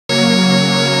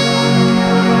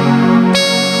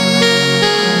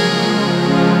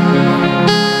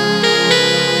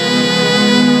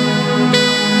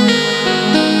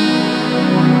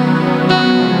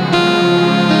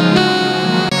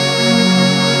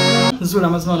Zula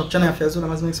Mazima on channel ya Zula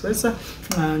Mazima Express.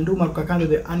 Nduma Rukakande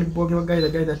the Aniboge guy, the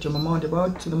guy that you're mount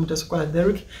about to the Mutasquala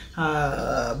Derek.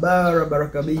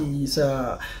 Barakabi.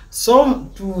 So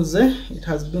Tuesday, it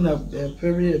has been a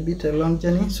bit a long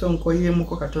journey. So Nkoye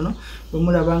Muko Katono,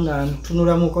 Bumula Banga and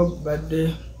Tunura Muko, but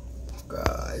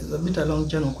it's a bit a long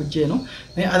journey kujeno.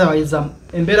 Otherwise,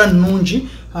 Embera Nunji,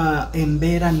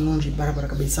 Barabara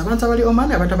kabisa. Abantu bali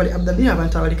Oman, abantu bali Abu Dhabi,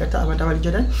 abantu bali Qatar, abantu bali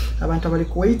Jordan, abantu bali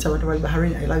Kuwait, abantu bali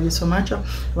Bahrain. I love you so much.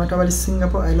 Abantu bali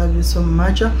Singapore, I love you so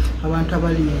much. Abantu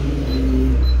bali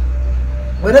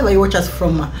wherever you watch us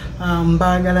from,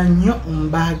 mbagala nnyo,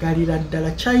 mbagalira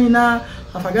ddala China,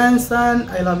 Afghanistan,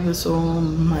 I love you so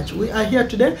much. We are here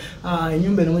today.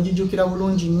 Enyumba eno mugijjukira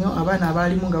bulungi nnyo, abaana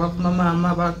abalimu nga bavuma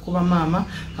maama, bakuba maama,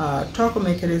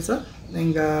 twakomekereza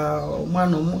nga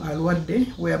omwana omu alwadde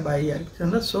whereby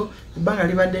so ebbanga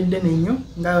libadde ddene nnyo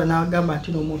nga n'agamba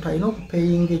nti n'omuntu alina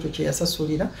okupeyinga ekyo kye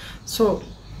yasasulira. So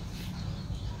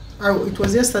it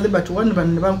was yesterday, but one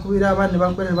bankubira abaana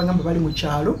bankubira bagamba bali mu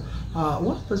kyalo.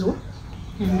 What was what?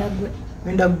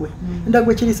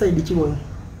 Ndagwe kiri side kiboyo.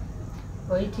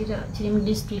 Oyitira kiri mu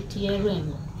district ye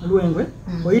Lwengo. Lwengwe?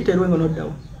 Oyite Lwengo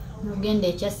noddawo. Nogende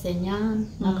ekyasenya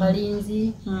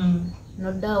nakalinzi.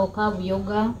 Noddawo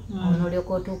Kabuyoga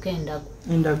onolyoko otuuka Endagwe.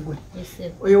 Endagwe.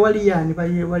 Oyo wali yani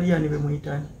be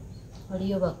muyitani.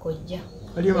 Waliyo bakojja.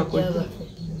 Waliyo bakojja.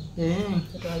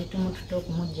 Twali tumututa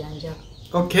okumujjanjaba.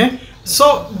 Okay,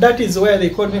 so that is where they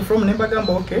called me from.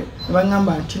 Nebagamba okay,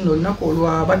 nebagamba nti no lunaku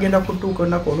olwa bagenda kutuuka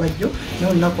olunaku olwajjo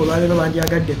n'olunaku olwaleero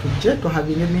bandyagadde tujje to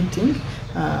having a meeting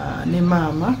ne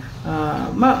maama.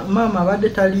 Maama abadde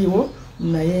taliiwo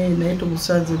naye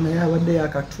tumusanze naye abadde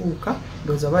yakatuuka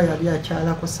ndowooza aba yali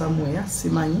akyalako somewhere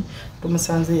simanyi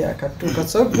tumusanze yakatuuka.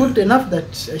 So good enough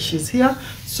that she's here,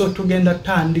 so tugenda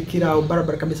tandikira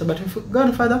barabara kabisa. But if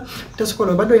God Father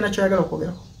tesokola badde ina kyayagala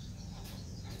okwogerako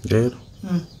leero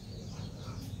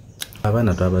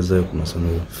abaana twabazayo ku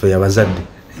masomero fe abazadde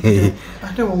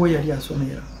ate wowe yali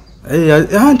asomera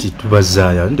anti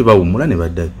tubazaayo ndi bawumula ne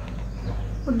baddayo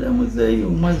odamuzeeyo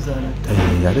omwazaala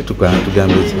ate tugambe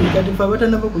kati fe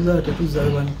abatanaba kuzaala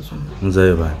tetuzaayo bani kusoma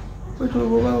nzaayo bani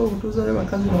wetubaawo tuzaayo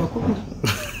bakazi bakumi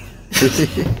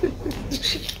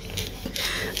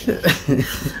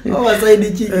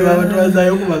Obasaidi chiki abantu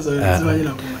bazayo ku masomero simanyi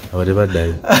na kuma abade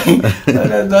baddayo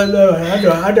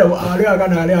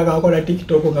ali akakola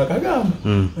TikTok nga kagamba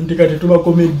nti kati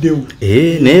tubakomeddewo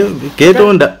ne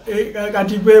ketonda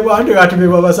kati beba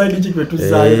abasaidi chiki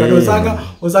betuzayo kati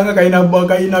osanga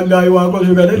kayina gayo wako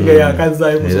shuga nga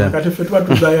yakazayo kusoma kati fe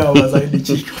tuzayo abasaidi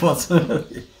chiki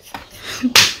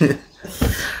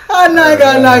Anaga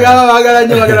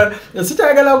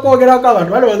sitagala kwogera ko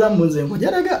abantu baloza munzengo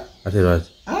jaraga ate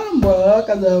lwaki ambo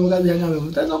kaza yangabe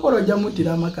mutaza koroja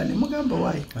mutira makane mugamba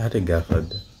wayi ate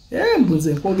gafadde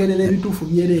mbuze kwogerera ebitufu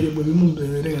byerere bwe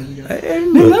bimumberere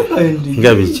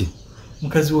ngabiki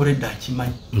mukazi wore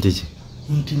dakimanyi ndiki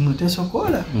nti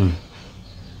mutesokola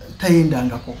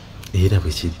tayendangako era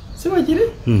bwekiri siba kiri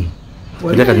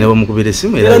wajaka nyabo mukubire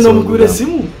simu era no mukubire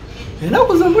simu era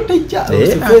kuzamutejja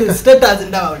status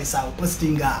ndawa oli sawa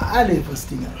postinga ale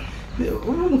postinga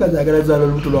umukazi agarazalo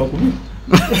lutu lwakubi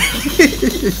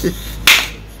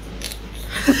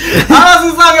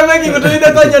Sisanga Becky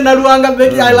kutoida kwenye naruanga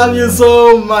Becky, I love you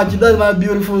so much. That's my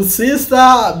beautiful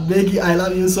sister Becky, I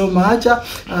love you so much.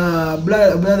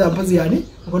 Brother Apoziani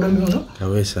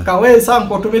Kawesa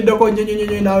nkotumidde ko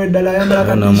nyonyo nawe dala yambala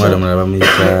kana mwala mulaba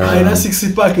muyita aina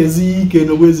 6 pack ezike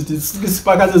no bwezi 6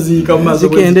 pack ezika mazo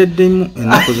zikendedde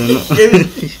enako zino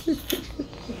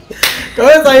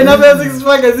Kawesa ina 6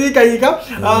 pack ezika yika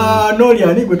noli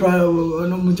ani gwetwa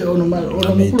ono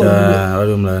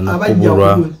wali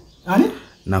omulala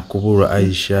nakubulwa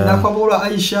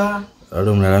Aisha wali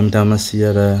omulala mita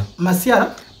Masiara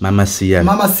Mama Siara.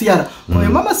 Mama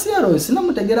Siara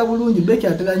sinamutegera bulungi Becky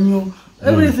atera nnyo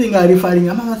everything are referring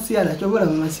Mama Siara chobola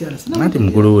Mama Siara sinamati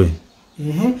mukulu we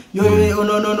yo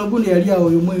ono gundi yali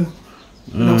awo yomweyo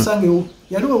nakusange wo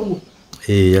yaliwo wo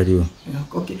yaliwo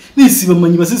okay nisi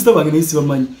bamanyi ba sister bange nisi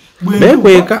bamanyi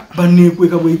bekweka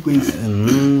banekweka bwekwezi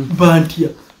bantia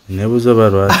nebuzo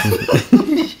barwati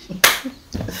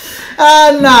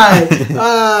nai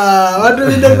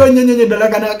watu ndeko nyonyo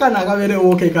dalaka kana akabere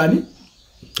woke kani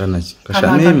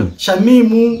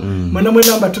Shamimu mwana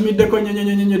mbatumidde ko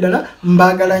nyonyo dala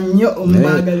mbagala nnyo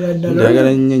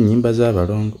mbagala nnyo nyimba za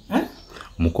balongo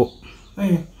muko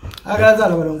agala za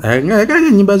balongo agala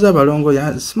nyimba za balongo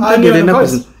ya simtegere na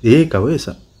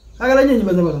Kawesa agala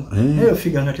nyimba za balongo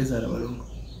figa ngate za balongo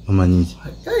Omanyiki.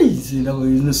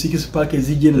 No six pack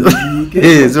ezigena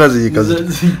ziba ziyikaza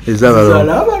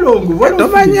ezabalongo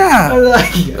tomanya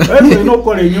no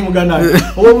kole nnyo mugana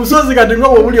obusozi kati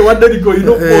ngo obuli wadde liko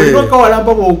ino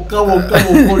kawalamba bokka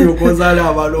bokoli okozala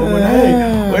abalongo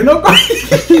naye wenoko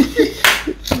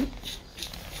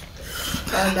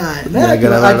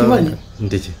akimanyi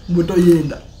mbuto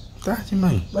yenda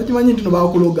takimanyi bakimanyi nti no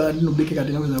bakuloga nti no beke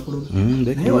kati nawe zakuloga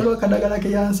naye waliwo akadagala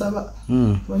ke yansaba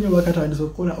manyi bakatandisa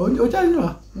okukola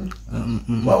okyalinywa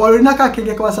walina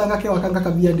kakenge kawasanga ke wakanga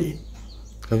kabiyande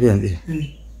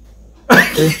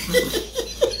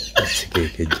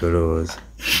sikeke joloza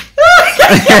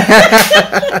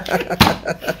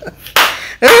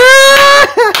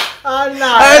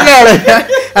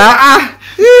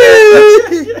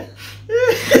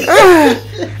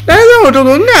Nada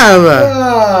otogo ngaba.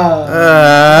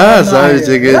 Sabe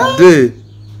chegede.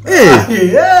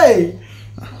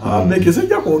 Mbeke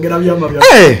sijja kwogera byama bya.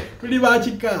 Tuli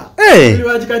bachika. Tuli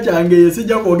bachika kyange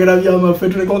sijja kwogera byama ffe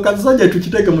tuleko kasajja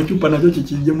tukiteke mu chupa nakyo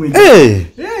kikijje mu.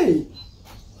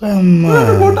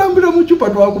 Mama. Botambira mu chupa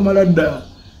twakumala dda.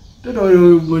 Tero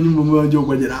nyumba mwanje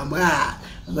okwajera amba.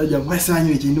 Ndaja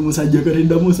mwasanyi ekindi musajja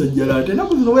katenda musajja late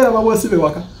nakuzino wera babosibe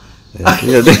waka.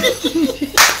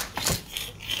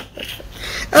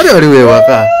 Ada waliwe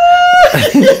waka.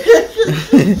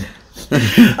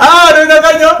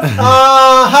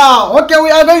 Okay,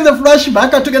 we are going the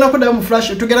flashback. Tugenda kuda mu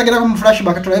flash, tugenda mu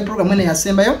flashback to the program ene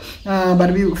yasembayo.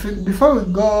 But before we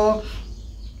go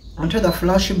onto the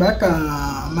flashback,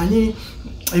 manyi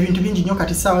ebintu bingi nnyo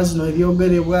kati sawa zino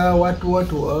ebyogerebwa watu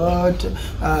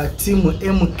team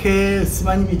MK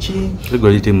simanyi biki.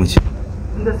 Tegoli team ki.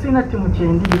 The sina team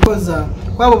chendi because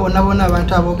kwabo bonna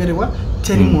abantu abogerebwa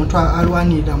teri muntu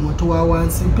alwanira muntu wa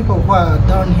wansi. People who are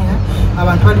down here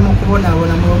abantu bali mu kubona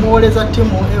muwoleza team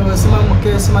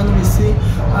simanyi simanyi bisi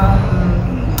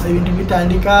ebintu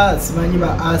bitandika simanyi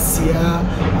ba Asia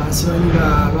simanyi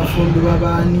ba bafundi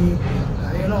babani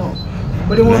you know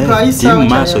buli muntu ayisa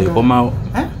maso ikomao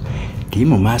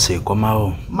timu maso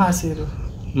ikomao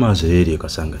maso eri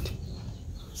kasangati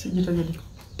sijitajedi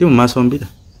timu maso mbira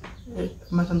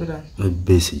masambira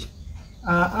besi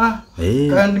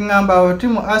kandi ngamba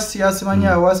timu Asia simanyi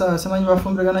awasa simanyi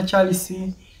bafumbirana Charles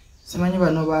simanyi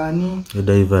bano bani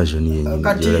diversion yenyi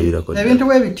yarabira ko ebintu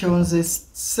we bitonze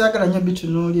sagala nnyo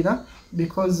bitunulira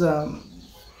because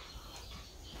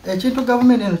ekintu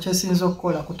government eno kyesinza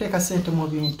okukola kuteeka sente mu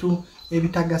bintu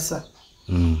ebitagasa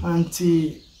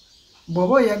anti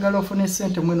bw'oba oyagala ofune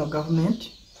sente mweno government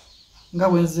nga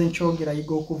bwenze nkyogera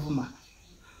yiga okuvuma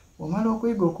omala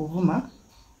okuyiga okuvuma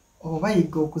oba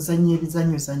yiga okuzanya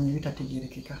ebizanyozanyo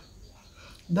ebitategerekeka.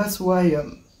 That's why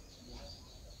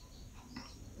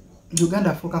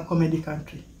Uganda afuuka comedy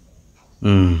country.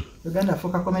 Uganda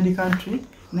afuuka comedy country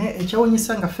naye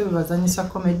ekyewuunyisa nga ffe bazanyisa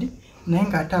comedy naye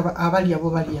ng'ate abali abo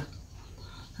balya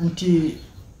nti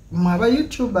mwaba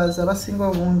YouTubers abasinga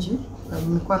obungi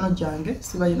mikwano gyange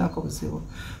sibayinako buzibu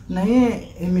naye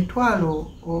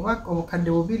emitwalo oba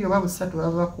obukadde bubiri oba busatu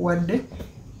baba bakuwadde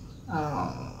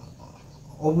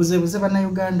obuzebuze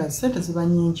bannayuganda sente ziba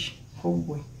nyingi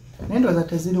kuggwe naye ndowooza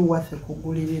teziri wathe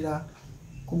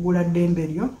kugula ddembe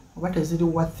lyo oba teziri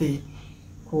wathe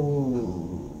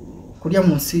kulya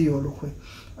mu nsi y'olukwe.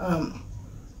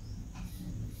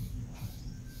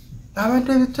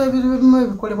 Abantu ebintu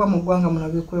ebikolebwa mu ggwanga muno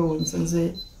bikwewunza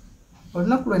nze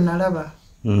olunaku lwe nalaba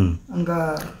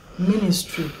nga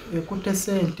ministry ekutte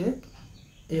sente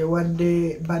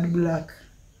ewadde Bad Black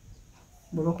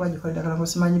bw'oba kuba gikola ddagala ngo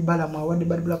simanyi balamu awadde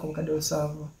Bad Black obukadde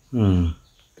 7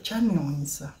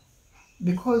 kyanewuunyisa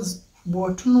because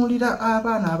bw'otunuulira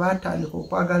abaana abaatandika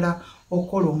okwagala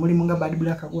okukola omulimu nga Bad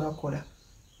Black gwakola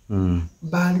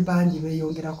baali bangi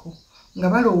beeyongerako nga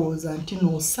balowooza nti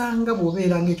n'osanga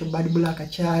bw'obeera ng'ekyo Bad Black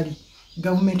kyali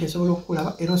gavumenti esobola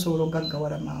okukulaba era osobola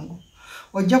okugaggawala mangu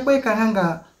ojja kwekanga nga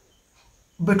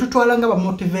bwe tutwala nga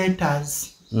bamotivators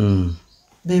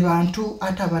be bantu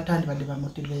ate abatandi badde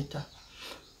bamotivator.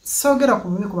 Sogera ku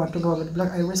bubi ku bantu nga Bad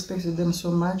Black, I respect them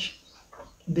so much.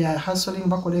 They are hustling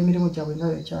bakola emirimu gyabwe nga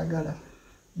bekyagala.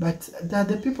 But they are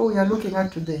the people we are looking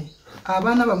at today.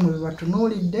 Abaana bamwe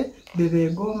batunuulidde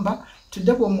bebeegomba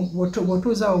tudde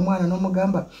bw'otuuza omwana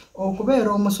n'omugamba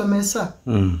okubeera omusomesa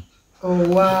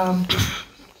owa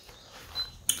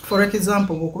for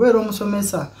example okubeera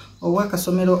omusomesa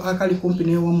ow'akasomero akali kumpi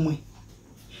n'ewammwe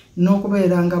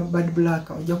n'okubeera nga Bad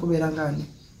Black ojja kubeera nga ani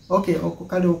okay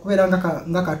okukale okubeera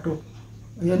nga kato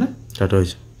yena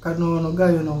katoki kano ono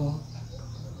gayo no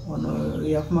ono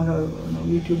yakumanga no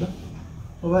YouTube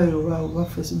oba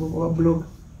Facebook oba blog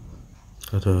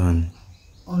kato ani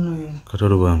ono yena kato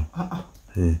rubam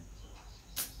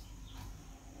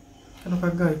Kano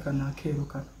kagayi kana akeeru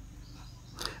kano.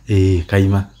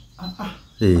 Kayima.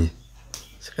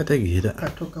 Sikategeera.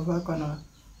 Katoka bakana.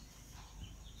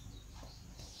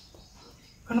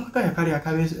 Kano kagayi kali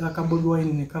akabogi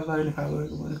wine ne kavayo ne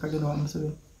kagenda wa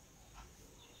Museveni.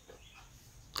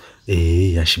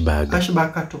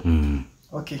 Ashbag kato.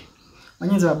 Okay.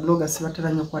 Manyinza wa blogger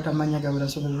sibatera nnyo kwata manya gabula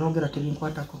so blogger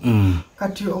tebinkwatako.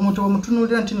 Kati omuntu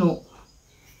omutunulira ntino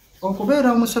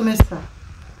okubeera omusomesa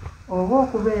oba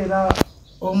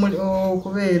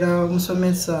okubeera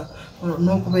omusomesa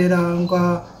n'okubeera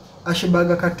nga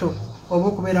Ashbag kato oba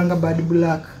okubeera nga bad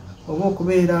black oba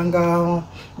okubeera nga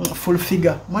full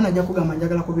figure mwana ajja kugamba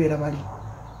njagala kubeera bali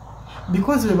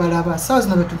because we balaba saws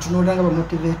na betutunulira nga ba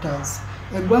motivators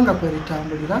eggwanga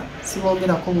kweritambulira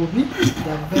sibogerako bubi.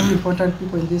 They are very important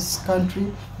people in this country.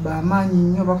 Bamaanyi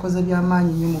nnyo bakoze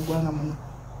byamaanyi nnyo mu ggwanga muno.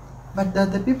 But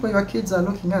that the people your kids are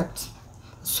looking at.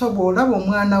 So bw'olaba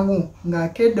omwana wo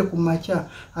ng'akedde ku makya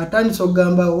atandise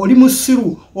okugamba oli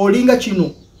musiru olinga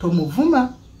kino tomuvuma.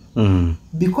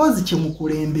 Because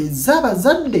kyemukulembeza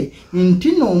abazadde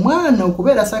nti n'omwana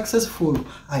okubeera successful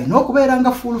alina okubeera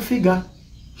nga full figure.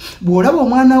 Bw'olaba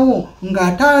omwana wo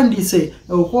ng'atandise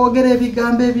okwogera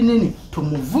ebigambo ebinene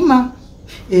tomuvuma.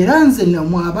 Era nze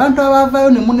namwe abantu abavaayo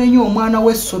ne munenya omwana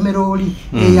w'essomero oli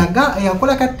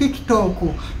eyakola ka TikTok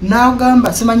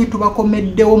n'agamba simanyi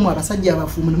tubakomeddewo mu abasajja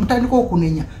abafumu ne mutandika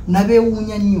okunenya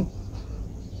n'abeewuunya nnyo.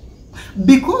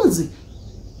 Because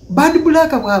bad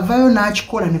black bw'avaayo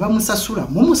n'akikola ne bamusasula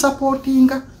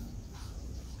mumusapootinga.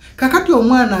 Kakati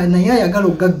omwana naye ayagala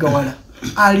okugaggawala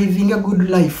aliving a good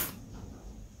life.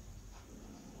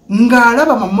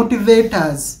 Ng'alaba ma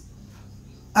motivators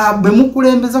bwe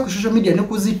mukulembeza ku social media ne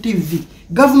ku TV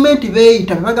government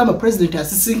beeyita bebagamba president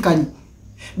asisinkanye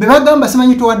bebagamba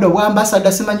simanyi tuwadde bwa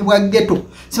ambassador simanyi bwa ghetto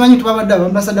simanyi tubawadde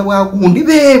ambassador bwa gundi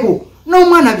beebo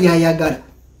n'omwana byayagala.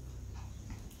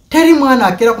 Teri mwana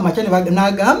akera ku makya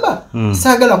n'agamba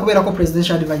saagala kubeera ko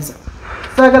presidential advisor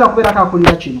saagala kubeera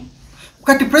kakulira kino.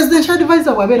 Kati presidential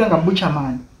advisor bwabeera nga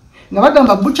butcherman nga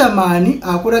bagamba butcherman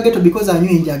akola ghetto because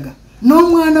anywa enjaga.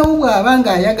 N'omwana wo bw'aba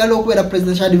nga ayagala okubeera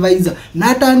presidential advisor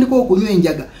n'atandika okunywa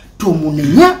enjaga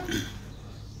tomunenya.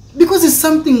 Because it's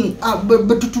something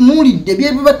betutunuulidde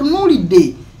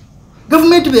byebatunulidde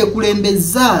gavumenti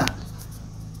beekulembeza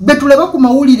betulaba ku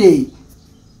mawulire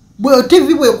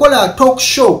TV bwekola talk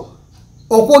show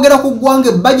okwogera ku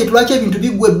ggwanga budget lwaki ebintu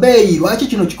bigwe ebbeeyi lwaki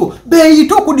kino kiko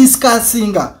beeyita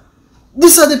okudiscussinga.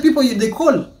 These are the people they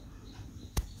call.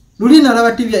 Lulina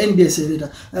alaba TV ya NBS leta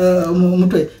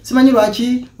mutwe simanyi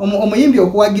lwaki omuyimbi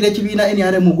okuwagira ekibiina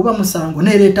NRM guba musango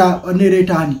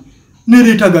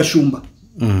nereta Gashumba.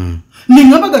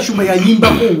 Ningamba Gashumba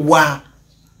yayimbako wa.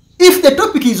 If the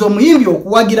topic is omuyimbi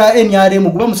okuwagira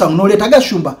NRM guba musango noleta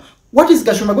Gashumba, what is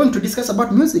Gashumba going to discuss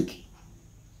about music?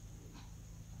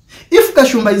 If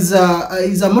Gashumba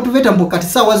is a motivator mbokati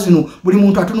sawa zino buli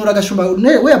muntu atunula Gashumba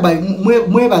whereby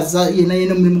mwebaza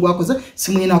yena mulimu gwakoze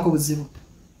simuyinako buzibu.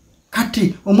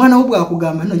 Kati omwana wo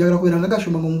bwakugamba nno njagala kubeera nga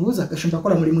Gashumba ng'omubuuza Gashumba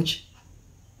akola mulimu ki?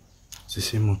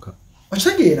 Sisimuka.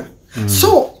 Okitegeera?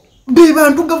 So be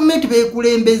bantu gavumenti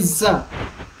beekulembeza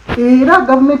era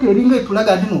gavumenti eringa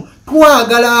etulaga nti no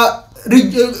twagala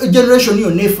generation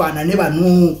yonna efaanane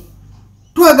bano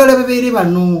twagala bebeere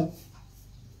bano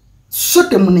so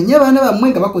temunenye abaana bammwe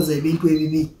nga bakoze ebintu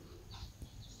ebibi.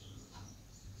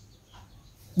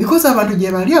 Because abantu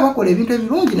gye bali abakola ebintu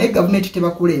ebirungi naye gavumenti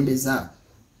tebakulembeza.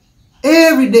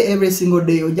 Every day, every single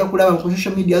day, ojja kulaba ku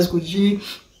social media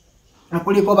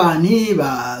kuliko baani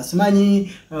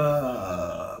simanyi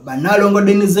banalongo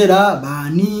denizera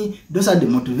baani those are the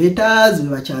motivators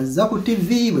bebakyaza ku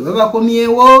TV bwe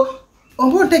babakomyewo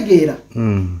oba otegeera.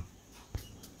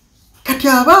 Kati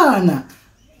abaana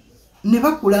ne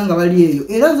bakulanga bali eyo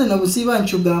era nze nabusiiba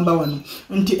nkigamba wano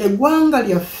nti eggwanga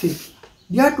lyaffe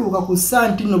lyatuuka ku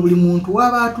ssanti no buli muntu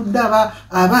waba atudde aba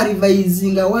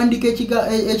arivayizinga awandika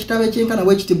ekitabo ekyenkana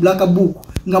bwekiti black book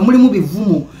nga mulimu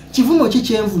bivumo kivumo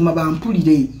kikyenvuma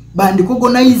bampulire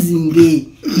bandikogonizing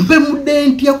mpe mudde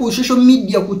ntya ku social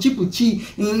media kuki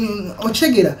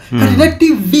okitegeera. Kati ne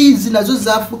TVs nazo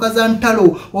zaafuuka za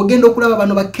ntalo ogenda okulaba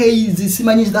bano ba Keizi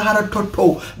simanyi Zahara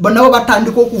Toto banabo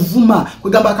batandika okuvuma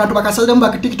kwegamba akantu bakasalemu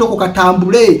ba TikTok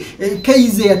katambule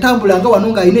Keizi yatambula nga wano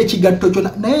nga alina ekigatto kyo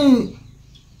naye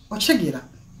okitegeera.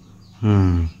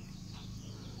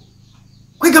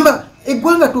 Kwegamba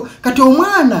eggwanga tu kati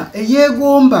omwana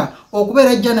eyeegomba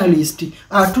okubeera journalist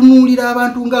atunuulira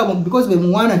abantu ngabo because be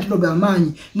muwana ntino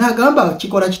bamaanyi n'agamba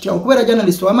kikola kitya okubeera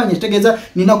journalist wamaanyi kitegeeza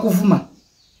nina kuvuma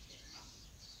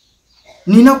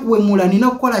nina kuwemula nina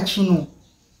kukola kino.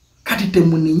 Kati kati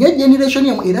temuninye generation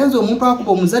yamu eranze omuntu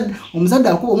akuba omuzadde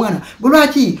akuba omwana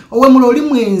bulwaki owemula oli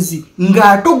mwenzi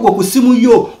ng'atogwa ku simu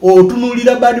yo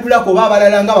otunulira bad black oba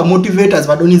abalala nga ba motivators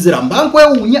badonizira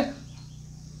mbankwewuunya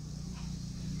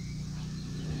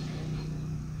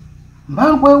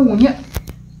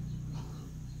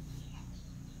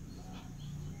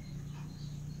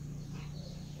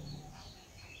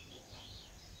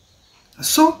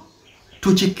so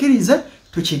tukikirize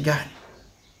tukigane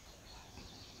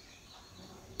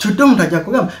tutonda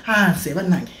jakugamba nse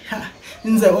bannange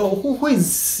nze who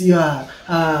is your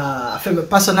favorite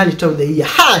personality of the year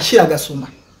Shiraga Suma.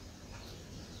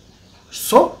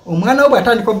 So omwana we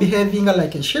atandika behaving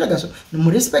like a Shiraga Suma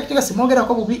mu respect ga simogera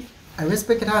ko bubi. I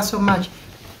respect her so much.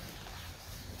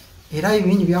 Era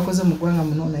ibinyi byakoze mu gwanga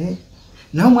muno naye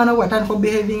na omwana we atandika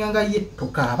behaving nga ye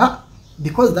tokaba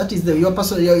because that is your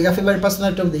favorite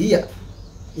personality of the year.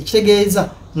 Ekitegeeza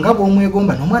nga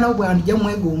bw'omwegomba n'omwana we bwandija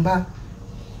mwegomba.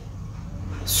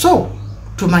 So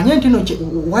tumanye nti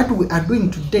what we are doing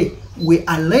today, we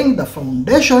are laying the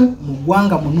foundation mu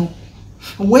gwanga muno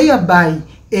whereby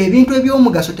ebintu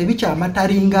ebyomugaso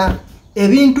tebikyamataringa,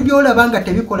 ebintu byolabanga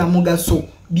tebikola mugaso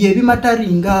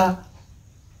byebimataringa.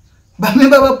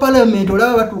 Bamemba ba parliament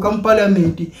olaba batuuka mu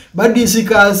parliament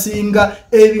badisikasinga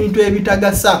ebintu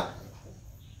ebitagasa.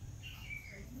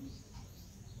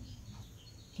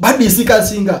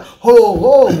 Badisikasinga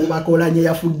mubakolanye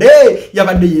yafudde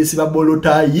yabadde yesiba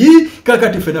bolotayi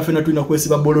kakati fena tulina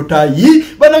kwesiba bolotayi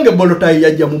banange bolotayi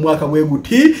yajja mu mwaka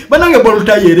bweguti banange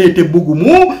bolotayi erete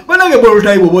bugumu banange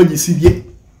bolotayi bobogisibye.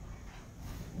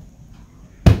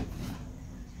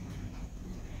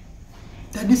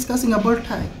 They're discussing about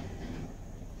time.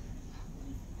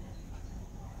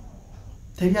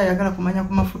 Teri ayagala kumanya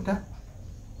ku mafuta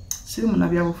siri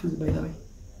munabya bufuzi by the way.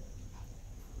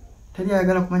 Teri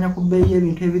ayagala kumanya ku beyi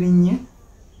ebintu ebirinnye.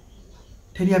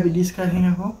 Teri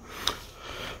abidiscussingako.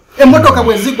 Emotoka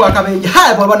bwezigwa akabenje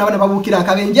bwana babukira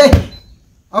akabenje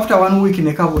after 1 week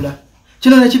ne kabula.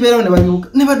 Kino ne kibeerawo ne babibuka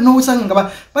ne no usanga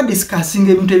nga ba discussing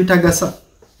ebintu ebitagasa.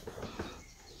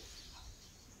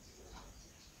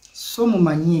 So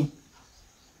mumanye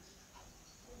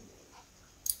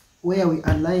where we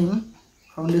are laying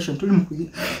foundation tuli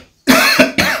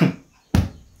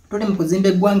mukuzimba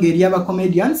eggwanga eri aba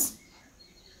comedians,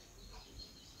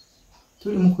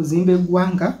 tuli mukuzimba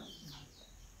eggwanga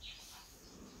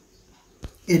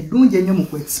eddungi ennyo mu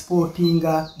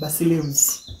kuexportinga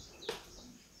basileus.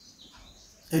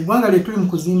 Eggwanga lye tuli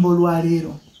mukuzimba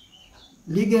olwaleero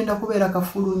ligenda kubeera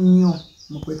kafulu nnyo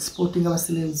mu kuexportinga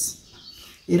basileus,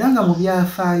 era nga mu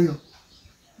byafaayo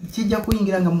kijja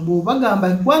kuyingira nga mu bagamba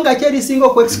eggwanga kyerisinga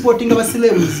okuexportinga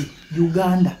basileus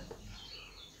Uganda.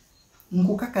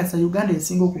 Nkukakasa Uganda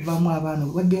esinga okuvaamu abaana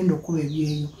bagenda okuba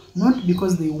ebyeyo, not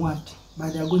because they want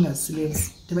but they are going as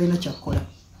slaves. Tebalina kyakola.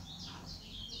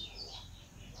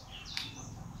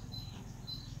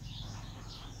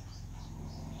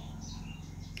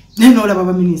 Neno la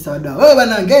baba minister wada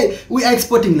banange we are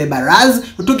exporting laborers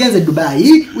tugenze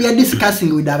Dubai, we are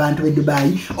discussing with abantu be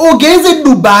Dubai. Ogenze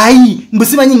Dubai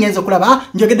mbusimanyi ngenzo kulaba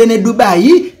njogede ne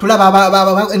Dubai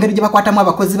tulaba engeri gye bakwatamu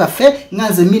abakozi baffe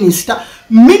nganze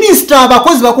minister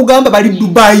abakozi bakugamba bali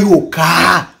Dubai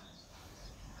oka.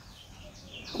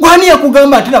 Gwani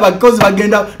yakugamba ati abakozi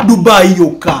bagenda Dubai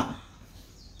oka.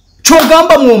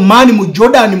 Chogamba mu Oman mu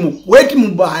Jordan mu Kuwait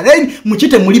mu Bahrain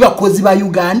mukite muli bakozi ba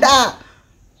Uganda.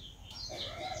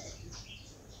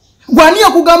 Gwani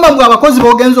yakugamba ngo abakozi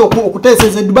bogenzo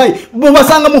okuteeseza Dubai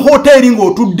bobasanga mu hotel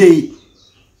ngo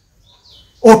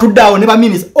otuddawo ne ba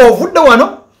minister ovudde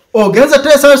wano ogenza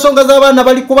teesa ensonga z'abaana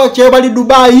bali kuba kye bali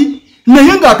Dubai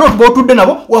naye nga ate otuba otudde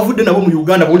nabo wavudde nabo mu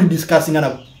Uganda boli discussinga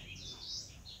nabo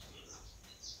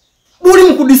buli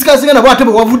mu kudiscussinga nabo ate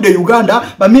wavudde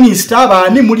Uganda ba minister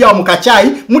abani muli awo mu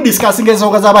kachai mu discussinga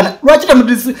ensonga z'abaana lwaki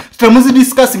temuzi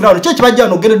discussinga awo kye kibajja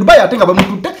no gende Dubai ate nga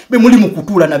bamututte be muli mu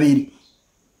kutuula naberi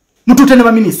mutute ne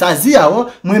ba ministers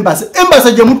yawo mu embassy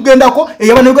je mutugendako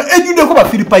eyabana ejudeko ba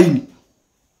Philippines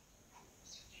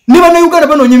ne bana Uganda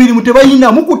bano nyemirimu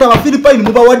tebayina mukuta ba Philippines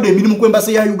mubawadde emirimu ku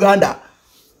embassy ya Uganda.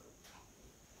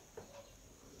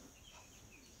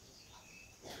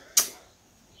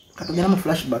 Katugenda mu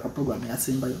flashback program ya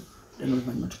Simbayo then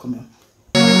we might come on.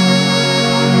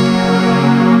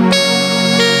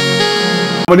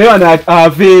 Moneyana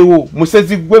avewo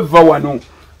musezi gweva wano.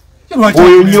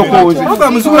 Oyo nyoko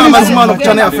muzula amazima no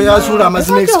kuchana yafe yazula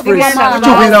amazima express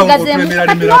chubira ngo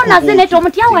tulemera nona seneto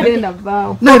omutyawa lenda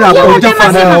vao nena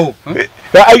okufanawo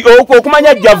okumanya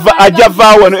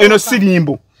ajava wano eno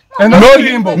sirimbo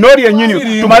nori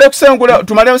enyinyo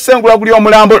tumale kusengula guli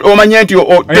omulambo omanye nti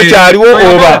tekyaliwo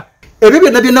oba ebyo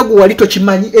byonna byonna gwe wali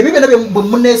tokimanyi ebyo byonna bwe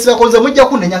muneesibakonze mujja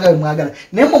kunenya nga bwe mwagala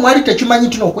naye mwe mwali tekimanyi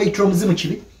tino okweyitira omuzimu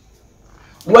kibi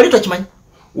wali tokimanyi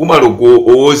umala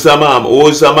owooza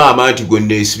maama nti gwe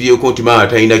neesibyeko nti maama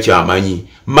talina kyamanyi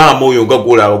maama oyo nga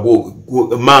gwolaba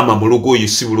maama mu lugo oyo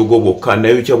si bulugo bwokka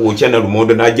naye kyabwokya na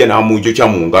lumondo n'ajja n'amunjo kya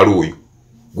mu ngalo oyo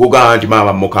gogamba nti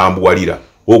maama mukambuwalira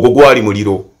ogwo gwali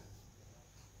muliro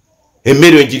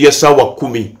emmere engirya ssaawa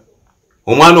 10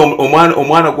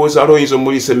 omwana gwozaala oyinza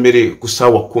omuliisa emmere ku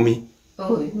ssaawa 10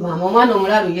 mama omwana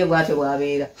omulalu ye bwate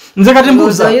bwabeera nze kati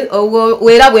mbuuza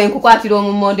weera bwe nkukwatira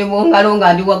omumonde mu ngalo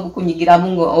nga ndi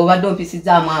wagukunyigiramu ng'obadde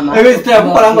ompisizaamu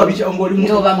amaoba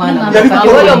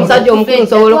omusajja omukulu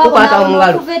nsobola okukwata mu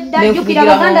ngalo jjukira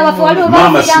baganda baffe waliwo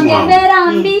bafiiranga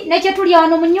embeera mbi nekyetuli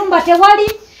wano mu nnyumba tewali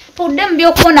tudde mu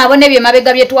byokubonaabona ebyo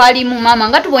emabega bye twalimu maama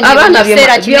nga tubonye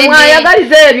ebiseera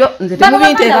kimwayagaliza ebyo nze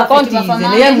temubinteekako nti nze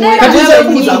naye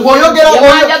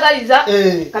mwayagaliza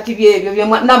kati byebyo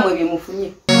nammwe byemufunye.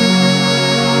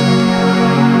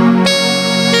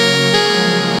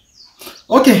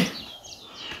 Okay.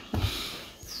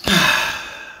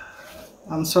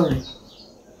 I'm sorry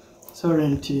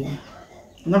nti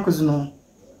ennaku zino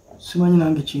simanyi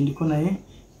nange kindiko naye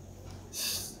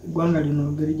eggwanga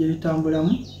lino ngeri gye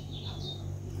litambulamu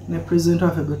ne pulezidenti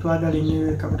waffe gwe twagala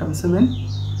ennyo Kaguta Museveni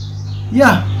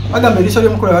bagamba eriiso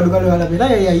ly'omukulu abaduga lwalaba era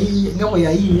nga bwe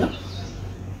yayiiya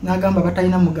n'agamba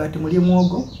batalina mugaati muli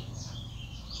mwogo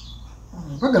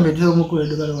bagamba eriiso ly'omukulu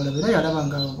abaduga lwalaba era yalaba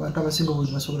nga abantu abasinga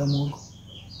obungi basobola mwogo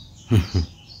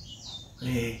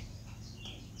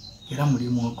era muli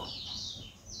mwogo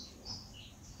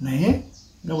naye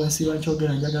nga bwe nsiiba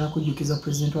nkyogera njagala kujjukiza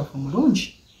pulezidenti waffe omulungi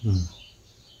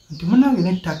nti munange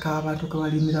n'ettaka abantu ke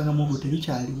balimiranga mwogo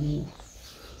terikyaliwo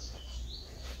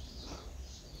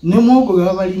ne mwogo gwe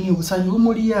babalimye obusanyi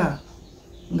bumulya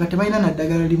nga tebalina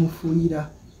naddagala limufuuyira.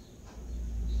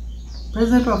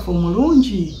 Pulezidenti waffe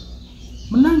omulungi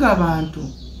munange abantu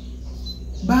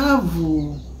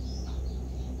baavu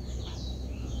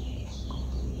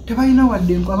tebalina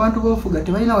wadde abantu b'ofuga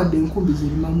tebalina wadde enkumbi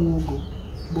zirima mwogo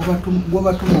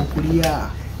gwobatuma okulya.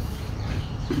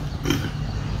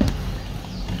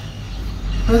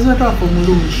 Pulezidenti waffe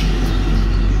omulungi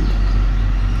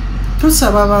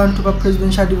tusaba abantu ba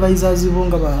presidential advisors bo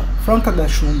nga ba Frank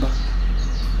Gashumba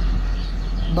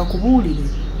bakubuulire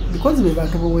because be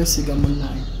bantu boweesiga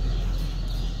munnaye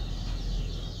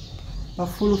ba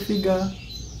full figure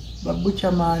ba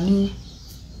Buchamani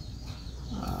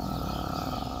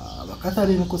ba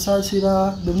Catherine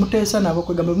Kusaasira bemuteesa nabo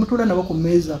kwegamba bemutula nabo ku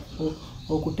mmeeza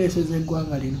okuteeseza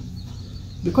eggwanga lino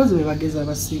because be bageza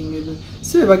abasinga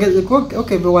si be bageza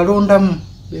okay be walondamu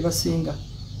be basinga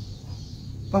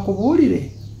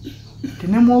bakubuulire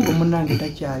tene mwogo munange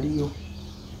takyaliyo.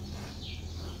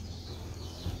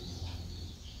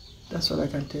 That's all I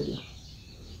can tell you.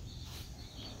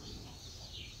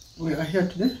 We are here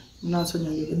today.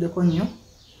 Nansonyangeddeko nnyo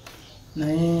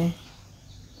naye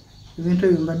ebintu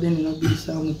ebyo mbadde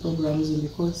ninabisaawo mu programs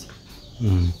because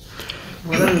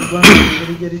wala eggwanga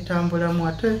engeri gye litambulamu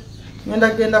ate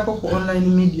ngendagendako ku online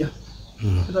media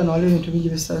waliwo ebintu bingi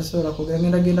bisasobola kugera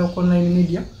ngendagenda ku online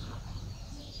media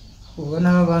oba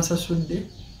naba bansasudde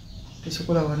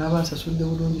tesobola bana bansasudde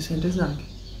bulungi sente zange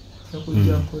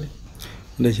okujja nkole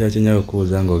ndekyakinya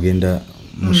okubuuza nga ogenda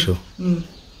musho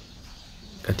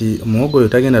kati muwogo oyo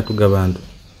tagenda tuga bantu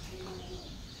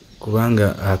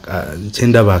kubanga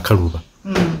kyendaba akaluba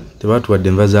tebatuwadde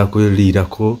enva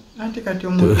zakuliirako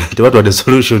tebatuwadde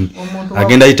solution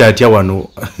agenda yita atya wano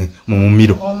mu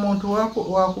mumiro omuntu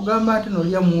wakugamba ati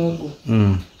nolya muwogo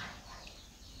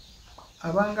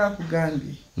abanga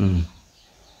akugambye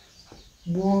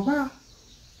bw'oba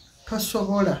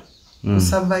tosobola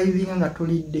kusurvivinga nga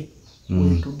tolidde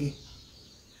wetuge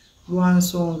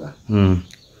lwansonga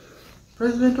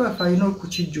pulezidenti waffe alina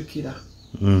okukijjukira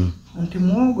nti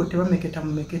muwogo tebameketa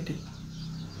mumekete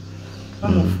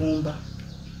bamufumba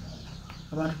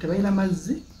abantu tebalina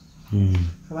mazzi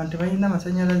abantu tebalina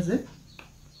masanyalaze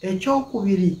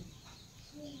ekyokubiri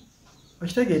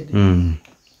okitegedde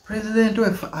pulezidenti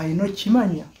waffe alina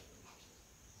okimanya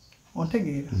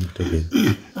ontegeera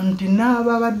nti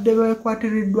n'ababadde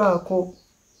bekwatiriddwako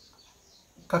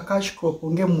kakashikopu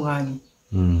ng'emmwanyi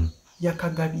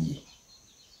yakagabye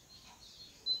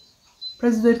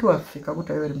pulezidenti waffe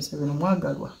Kaguta Museveni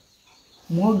omwagalwa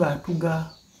mwogo atuga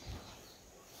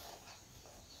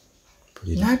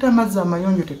n'ate amazzi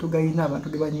amayonjo tetugayina abantu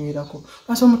ge banywerako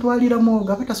basa omutwalira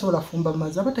mwogo aba tasobola fumba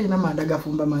mazzi aba talina manda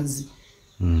gafumba mazzi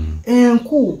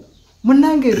enku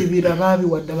munange ebibira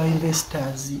baabiwadde ba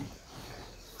investors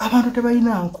abantu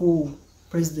tebalina nku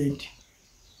pulezidenti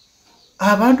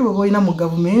abantu bwe balina mu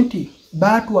gavumenti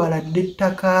baatwala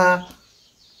ettaka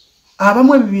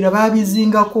abamu ebibira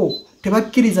babizingako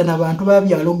tebakkiriza n'abantu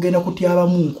babyalo okugenda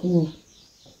kutyabamu nku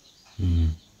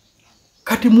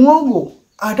kati muwogo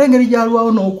ate engeri gyalwawo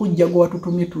n'okujja gwe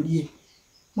watutumye tulye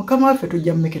mukama waffe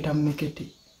tujja mmekete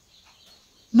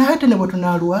naye ate ne bwe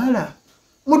tunaalwala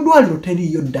mu ddwaliro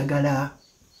teriiyo ddagala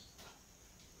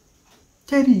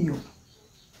teriiyo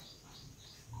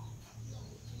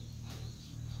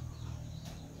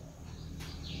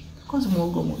kozi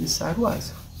muwogo mubisi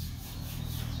alwaza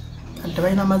kati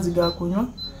tebalina amazzi gakunywa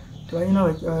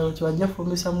tebalina kyebajja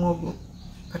fumbisa muwogo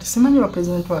kati simanyi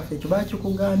bapulezidenti waffe ekyo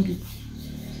bakikugambye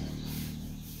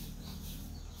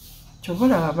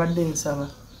kyobola abadde nsaba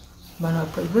bano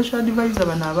presidential advisor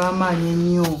bano ab'amaanyi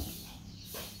ennyo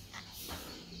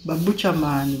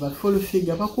babuchamani bafulu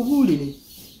figure bakubuulire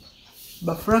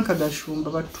bafranka gashumba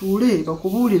batuule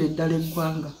bakubuulire ddala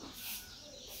eggwanga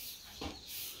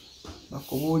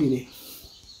bakubuulire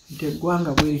nti eggwanga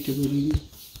bwerite bweriri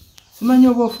simanyi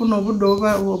oba ofuna obudde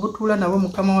obutuula nabo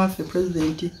mukama waffe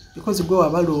pulezidenti because gwe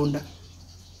wabalonda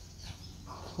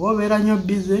oba obeera nnyo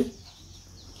bize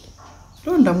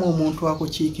londamu omuntu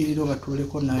akukiikirira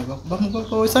obatuuleko nawe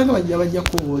osanga bajja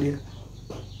kubuulira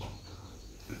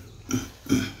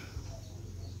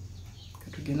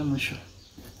katugenda musho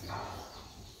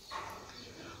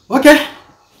okay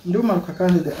nduma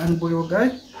mkakandi the unboyo guy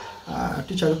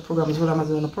teacher program zola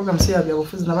mazina program si ya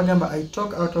byabufuzi nabagamba I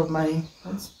talk out of my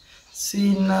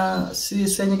sina si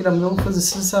senyigira mu byabufuzi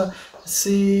sisa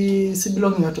si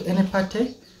belonging to any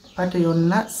party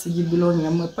yonna si belonging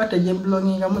mu party je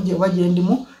belonging mu je waje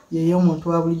ndimu yeyo omuntu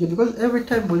wa bulijjo because every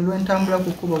time buli lwentambula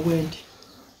kukuba bwenti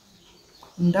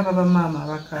ndaba ba mama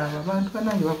abakaba abantu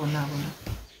banange babona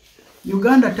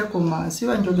Uganda tekoma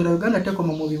siba njogera Uganda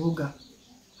tekoma mu bibuga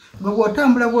ngo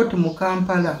otambula bwoti mu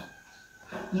Kampala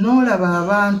nolaba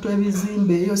abantu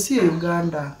ebizimbe eyo si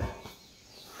Uganda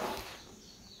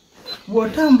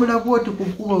bwotambula bwoti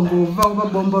kukuba ngova oba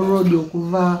Bombo Road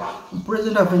okuva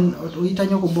president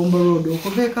oyitanyo ku Bombo Road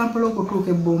okuva Kampala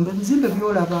okutuuka Bombo ebizimbe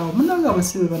byolabaawo munanga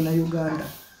basibe bana Uganda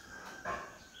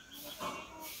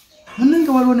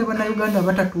munanga walone bana Uganda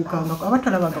batatuukanga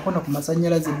abatalabanga ku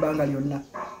masanyalaze ebbanga lyonna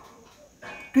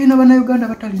tuyina bana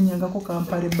Uganda batalinyangako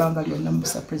Kampala ebbanga lyonna mu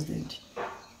president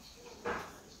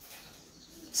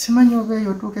simanyi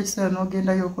obeeyo otuuka ekiseera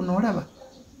n'ogendayo okunoolaba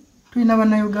tuyina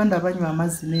bana Uganda abanywa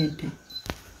amazzi n'ente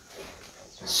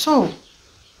so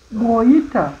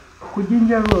bw'oyita ku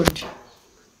Jinja Road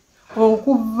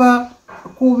okuva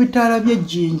ku bitaala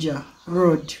by'Ejjinja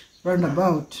Road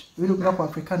roundabout biruga ku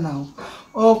Africa Now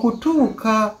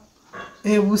okutuuka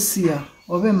Busia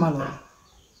oba Malolo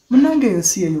munange eyo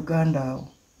si Uganda awo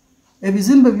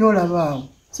ebizimbe byolabaawo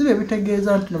si bye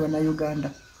bitegeeza nti bana Uganda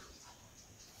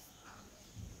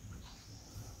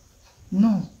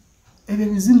no ebyo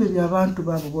bizimbe by'abantu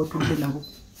baabo botudde nabo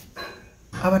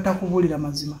abatakubuulira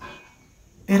mazima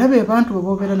era be bantu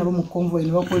bobeera nabo mu convoy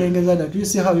ne bakulengeza that you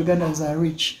see how Ugandans are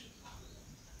rich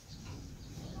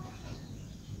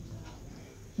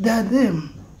they are them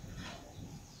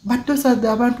but those are the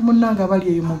abantu munanga bali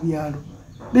eyo mu byalo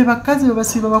be bakazi be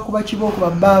basiba bakuba kibooko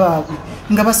babbaabwe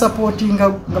nga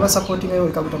basupportinga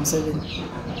Yoweri Kaguta Museveni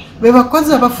be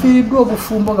bakozi abafiiriddwa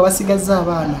obufumbo nga basigaza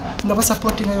abaana nga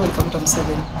basupportinga Yoweri Kaguta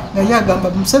Museveni nga yagamba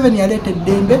Museveni yaleeta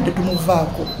eddembe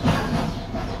tetumuvaako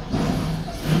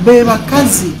be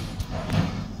bakazi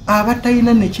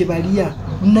abatalina ne kye balya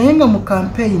naye nga mu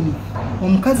campaign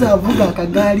omukazi avuga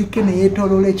akagaali ke ne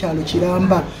yeetooloola ekyalo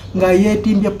kiramba nga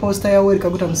yeetimbye posta ya Yoweri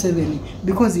Kaguta Museveni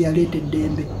because yaleeta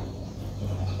eddembe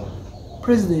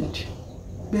president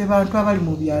be bantu abali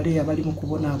mu byalo abali mu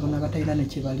kubonaabona batalina ne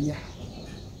kye balya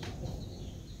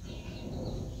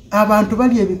abantu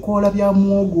bali ebikoola bya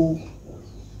muwogo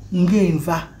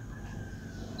ng'enva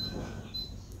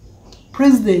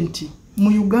president mu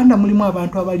Uganda mulimu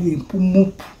abantu abali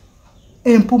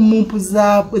empumupu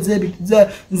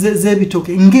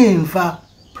z'ebitoke ng'enva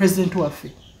president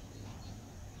waffe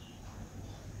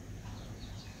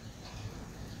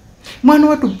mwana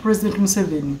watu president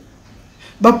Museveni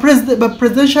ba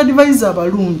presidential advisor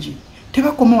abalungi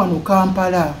tebakoma wano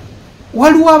Kampala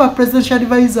waliwo aba presidential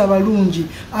advisor abalungi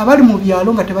abali mu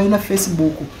byalo nga tebalina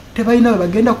Facebook tebalina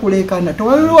bagenda kuleekana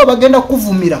tewaliwo bagenda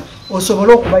kuvumira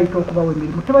osobola okubayita okubawa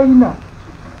emirimu tebalina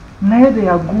naye they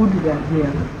are good they are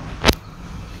there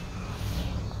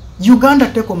Uganda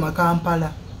tekoma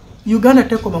Kampala Uganda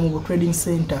tekoma mu trading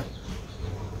center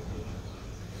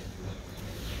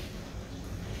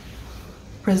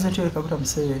President Yoweri Kaguta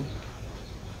Museveni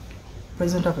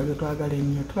President affe twagala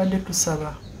ennyo tubadde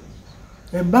tusaba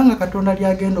ebbanga Katonda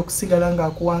lyagenda okusigala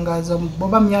ng'akuwangaaza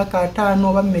boba myaka 5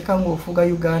 oba mmeka ng'ofuga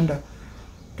Uganda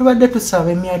tubadde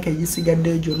tusaba emyaka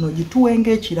egisigaddeyo gyonna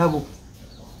ogituwenga ekirabo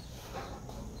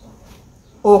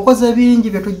okoze bingi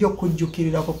bye tujja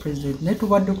okujjukirirako president naye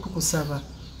tubadde tukusaba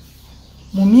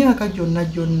mu myaka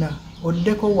gyonna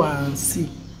oddeko wansi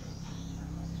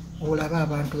olaba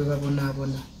abantu be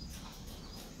babonaabona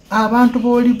abantu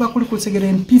b'oli bakuli kusegera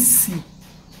empisi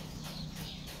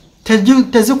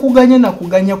tezikuganya na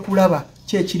kuganya kulaba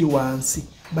kyekiri wansi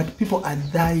but people are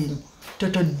dying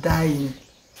total dying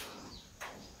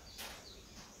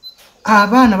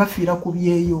abaana bafiira ku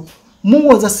byeyo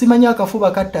muwoza simanyi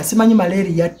akafuba katta simanyi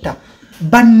malaria yatta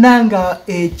bannanga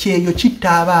ekyeyo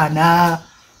kitta abaana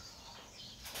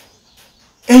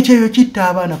ekyeyo kitta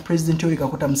abaana president Yoweri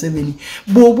Kaguta Museveni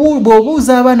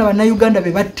bw'obuuza abaana bannayuganda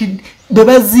be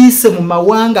baziise mu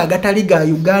mawanga agatali ga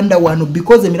Uganda wano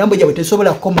because emirambo gyabwe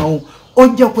tesobola kukomawo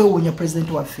ojja kwewuunya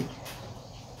president waffe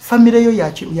famire yo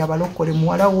yabalokole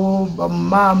muwalawo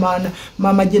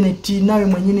mama Janet nawe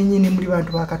mwenyini muli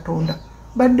bantu ba Katonda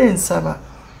badde nsaba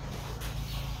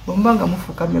bombanga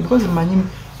mufukamye because manyi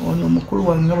ono mukulu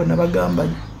wange bona bagamba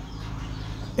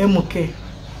MK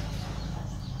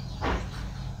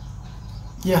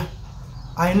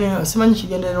aine simanyi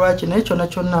kigendererwa kye naye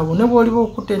kyonna abo ne bw'oli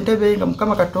b'okuta entebe nga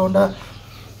Mukama Katonda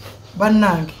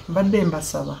bannange mbadde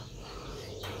mbasaba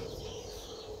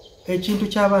ekintu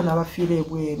ky'abaana abafiira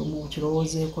ebweru mu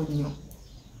kirowoozeeko nnyo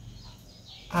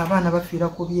abaana bafiira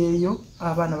ku byeyo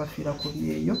abaana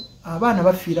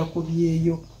bafiira ku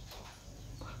byeyo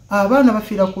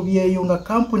nga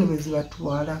kampuni bwe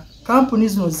zibatwala kampuni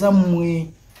zino zammwe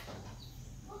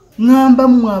ngamba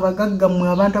mmwe abagagga mmwe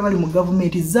abantu abali mu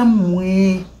gavumenti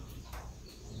zammwe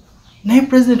naye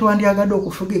president wandyagadde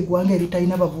okufuga eggwanga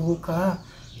eritalina bavubuka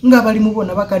nga bali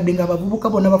mubona bakadde nga abavubuka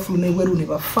bonna bafuluma ebweru ne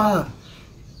bafa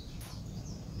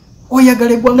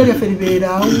oyagala eggwanga lyaffe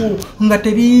libeeraawo nga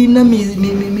terina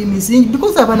mizingi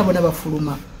because abaana bonna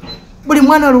bafuluma buli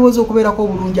mwana alowooza okubeerako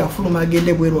obulungi afuluma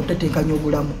agende bweru oteteekanya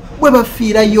obulamu bwe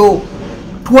bafiirayo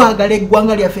twagala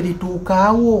eggwanga lyaffe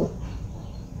lituukaawo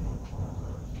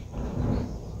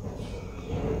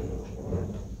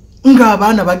nga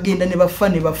abaana bagenda ne bafa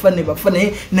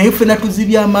naye ffena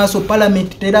tuzibya amaaso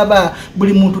parliament teraba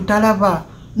buli muntu talaba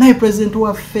naye president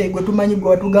waffe gwe tumanyi gwe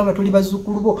watugamba tuli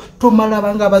bazzukulu bo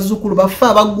tomalaba nga abazzukulu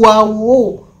bafa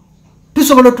bagwawo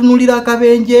tusobola otunulira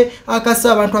akabenje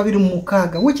akasa abantu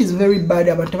 26 which is very bad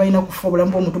abantu balina kufa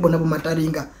obulamu bw'omuntu bonna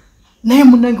bumatalinga naye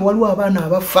munange waliwo abaana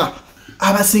abafa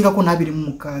abasingako na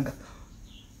 26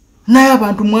 naye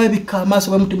abantu mwabika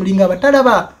amaaso bwe muti mulinga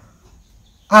abatalaba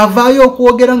avaayo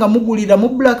okwogera nga mugulira mu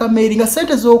blackmail nga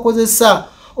sente z'okozesa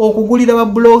okugulira ba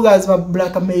bloggers ba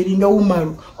blackmail nga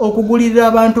umaru okugulira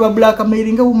abantu ba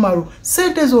blackmail nga umaru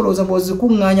sente z'olooza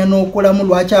bw'ozikuŋŋaanya n'okolamu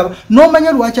lwaki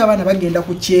n'omanya lwaki abaana bagenda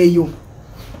ku kyeyo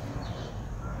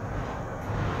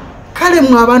kale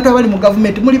mwe abantu abali mu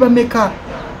gavumenti muli bameka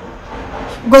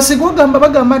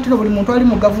bagamba nti no buli muntu ali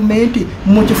mu gavumenti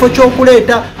mu kifo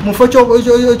ky'okuleeta mu kifo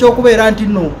ky'okubeera nti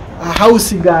no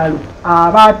house girl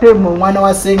abate mu mwana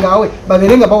wa sengawe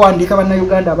baberenga bawandiika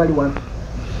bannayuganda abali wano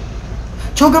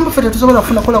kyogamba ffe tetusobola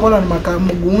kufuna kola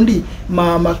mugundi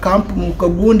makampu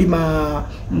mukagundi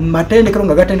matendekero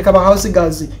nga gatendeka ba house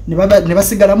girls ne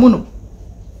basigala muno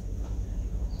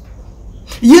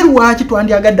ye lwaki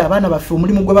twandyagadde abaana baffe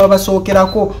omulimu gwe baba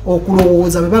basookerako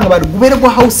okulowooza bebanga bali gubeere gwa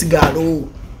house girl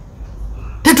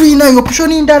tetuyinayo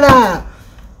option ndala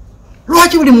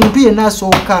lwaki buli muntu yenna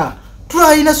asooka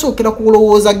tulina sookera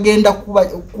kulowooza genda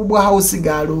kubwa house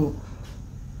girl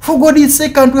for God's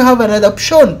sake can't we have another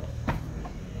option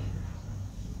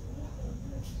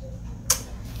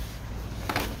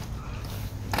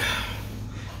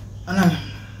ana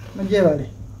majebale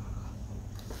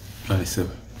ali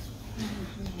sebe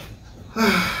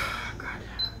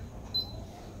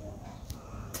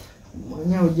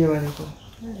mwenye ujebale ko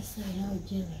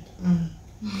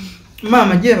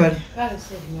mama jebale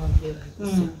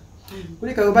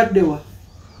kulika obaddewa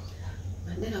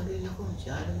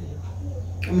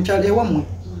omukyalo ewammwe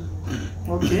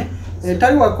okay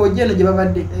tali wakojjeno gye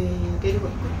babadde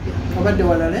babadde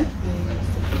walale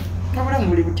kabulamu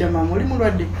buli butya maama oli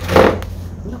mulwadde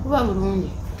nakuba bulungi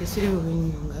tesiri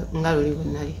bubi nga luli bwe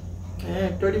nali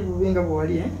toli bubi nga bwe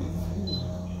wali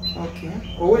okay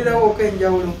owulirawo oka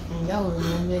enjawulo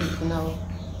nfunawo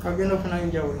kagenda okufunayo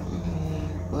enjawulo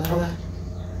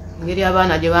ngeri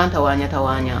abaana gye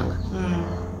bantawanyatawanyanga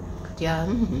kati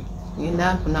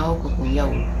ngenda nfunawo ku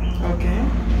njawulo okay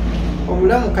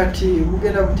obulamu kati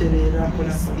bugenda butereera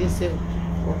mpola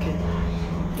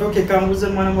okay kambuze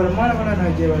mwana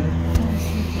najebale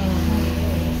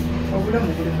obulamu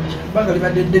buli banga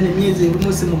libadde ddene emyezi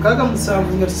ebimusi 6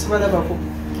 7 nga tusibalabako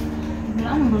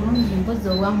Amu mulungi mpozi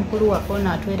owa mukulu waffe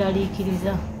ono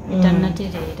atweraliikiriza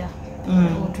etannatereera.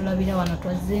 Otulabira wano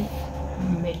twazze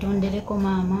betondereko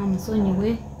maama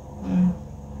musonyiwe.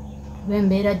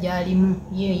 Bembeera gy'alimu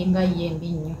ye nga ye mbi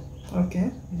nnyo. Okay.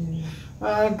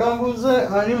 Kambuze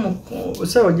ani mu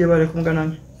sewa gye bali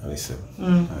kumuganamye. Alisa.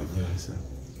 Alisa.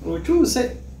 Okyuse.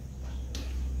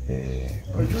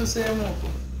 Okyuseemu.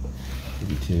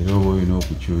 Ebitero boyina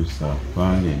okukyusa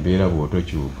kubanga embeera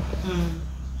bw'otokyuka.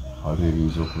 Waliwo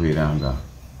ebiyinza okubeera nga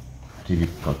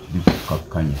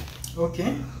tibikakkanya.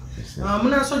 Okay.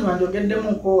 Munasonyiwa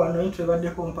njogeddemuko wano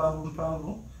twebaddeko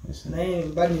mpanvu. Naye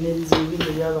bali n'ebizibu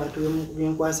bingi by'abantu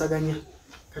byenkwasaganya.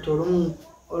 Kati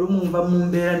olumu nva mu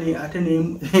mbeera ate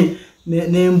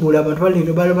n'embula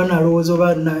abantu bali banalowooza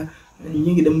oba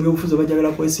nyingide mu byobufuzi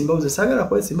bajagala kwesimba buze saagala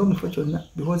kwesimba mu kifo kyonna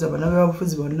because abana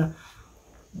b'obufuzi bonna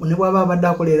ne bw'aba abadde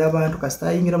akolera abantu kasita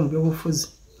ayingira mu byobufuzi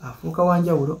afuuka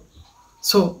wanjawulo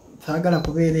so saagala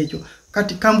kubeera ekyo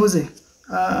kati kambuze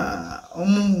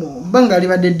banga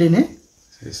alibadde ddene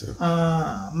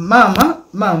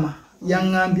maama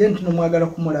yaŋŋambye nti nomwagala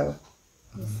kumulaba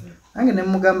nange ne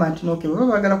mugamba nti noke bwe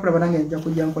baagala kulaba nange nja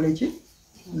kujja nkole ki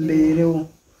mbeerewo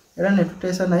era ne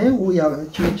tuteesa naye wuuya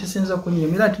kino kisinza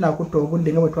kunyumira nti nakutta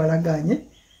obudde nga bwe twalagaanye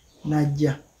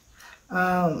najja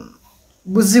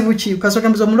buzibu ki kasooka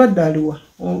mbuza omulwadde aliwa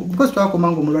because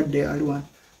twakoma nga omulwadde aliwa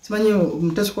simanyi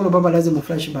mutesikola oba balaze mu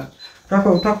flashback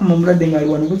twakoma omulwadde nga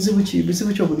aliwa buzibu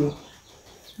ki obuliwo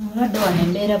omulwadde wano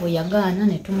embeera bwe yagaana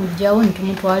ne tumugjawo ne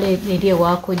tumutwala eri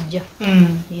ewakojja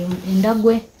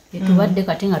endagwe etubadde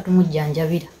kati nga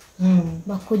tumujjanjabira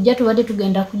bakojja tubadde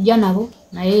tugenda kujja nabo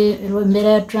naye embeera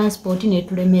ya transport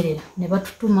netulemerera ne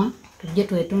batutuma tujje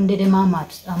twetondere maama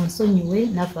amusonyiwe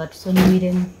naffe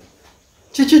atusonyiwiremu.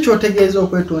 Kiki kyotegeeza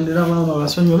okwetondera maama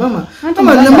basonyiwe mama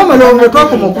lwe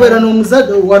twakoma okubeera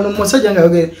n'omuzadde wano musajja nga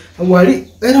yogere wali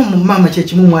era mu maama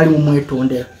kyekimu mwali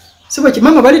mumwetondera si bwe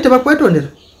kimama bali tebakwetondera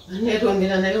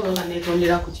netondera naye oba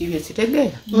netondera ku kibye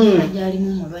sitegeera gyalimu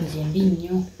omulwadde mbi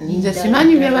nnyo nze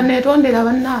simanyi bye banetondera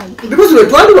bannaayi because lwe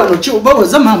twali wano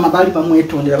bawoza maama baali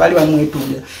bamwetondera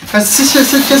kasi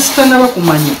kyesitanaba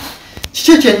kumanya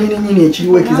kiki ekyenyininyini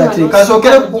ekiriwo ekizatire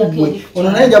kasookere kugwe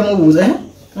ono naye njamubuuza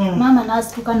maama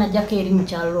n'asituka najjako eri mu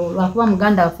kyalo lwakuba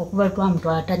muganda waffe okuba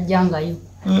twamutwala tajjangayo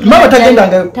maama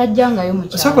tajjangayo mu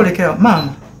kyalo sokolekera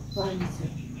maama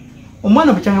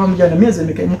omwana Bukyanga bamujjana myezi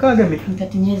emeka mukaaga emeka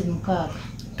Kati Emyezi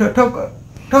Mukaaga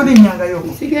tolinyangayo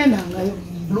sigendangayo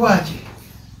lwaki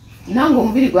nange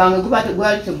omubiri gwange guba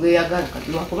gwali tegweyagala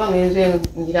kati lwakuba ngenze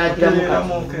njiraagiramu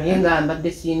naye nga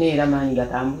mbadde siina era maanyi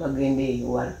gatambula genda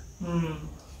eyo wala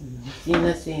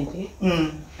siina sente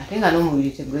ate nga n'omubiri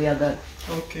tegweyagala.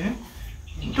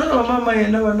 Tolaba maama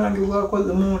yenna banange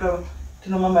bwakoze mulaba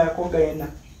tino maama yakoga yenna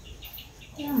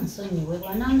musonyiwe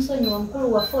bwanamusonyiwa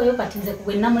mukulu waffe oyo kati nze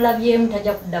kubwe namulabyemu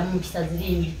tajja kuddamu mpisa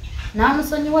zirimbi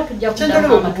namusonyiwa tujja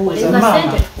kuddamu amatukolenga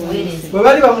sente tukuweereze bwe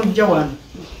bali bamujja wano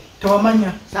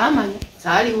tewamanya saamanya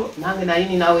saaliwo nange naye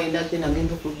ninawe ndadde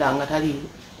nagenda okudda nga taliiwo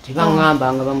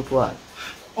tebaŋŋamba nga bamutwala.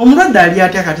 Omulwadde ali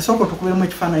atya kati sooka tukubemu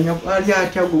ekifaananyi ali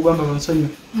atya gwegamba bamusonyiwa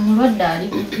omulwadde ali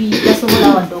bubi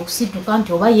tasobola wadde okusituka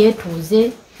nti oba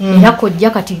yeetuuze era kojja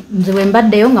kati nze bwe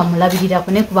mbaddeyo nga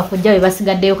mulabirirako ne kuba kojja bwe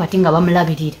basigaddeyo kati nga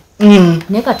bamulabirira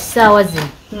naye kati ssaawa zino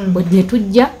bwe ne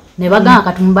tujja ne bagamba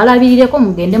kati mubalabirireko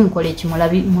mugende mukole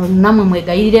ekimulabinamwe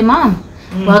mwegayirire maama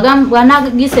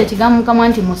bw'anaagisa ekigambo mukamwa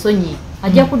nti musonyiye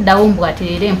ajja kuddawo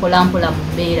mbwaterera empolampola mu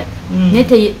mbeera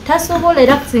naye tasobola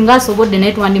era singa asobodde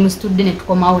naye twandimusitudde ne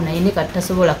tukomawo naye ne kati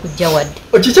tasobola kujja wadde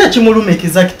kiki ekimuluma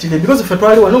exactly because ffe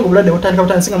twali wano ng'obulwadde butandika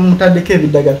butandisinga mumutaddeko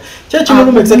ebiddagala ki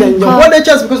ekimuluma exactly nwadde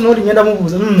ekyasi because noli ngenda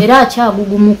mubuuza era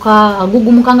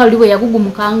agugumuka nga luli bwe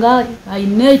yagugumukanga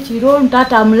ayina ekiro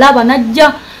ntaata amulaba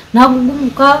najja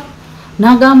n'agugumuka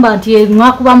n'agamba nti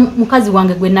mwakuba mukazi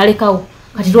wange gwe nalekawo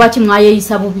kati lwaki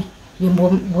mwayeeyisa bubi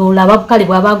bwolaba kale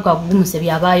bwaba gumuse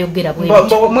byaba ayogera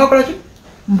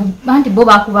banti bo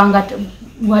bakubanga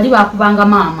wali bakubanga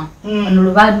maama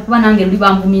kuba nange luli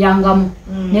bambumirangamu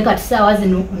naye kati ssaawa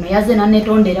zino ono yazze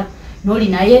nanetondera n'oli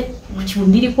naye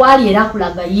kundiri kwali era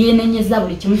akulaga yeenenyeza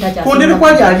buli kimu kundiri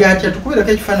kwali ali atya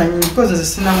tukubirako ekifaananyi because nze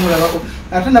sinamulabako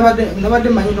ate nabadde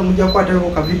manyi nomujja kukwatako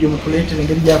ka vidiyo mutuleetere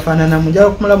engeri gyafaananamu njala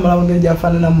okumulamulamu engeri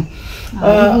gyafaananamu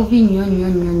bubi nnyo nnyo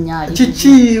nnyo nyaali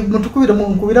kiki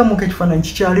nkubiramuko ekifaananyi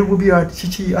kiki ali bubi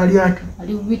kiki ali ati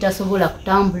ali bubi tasobola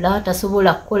kutambula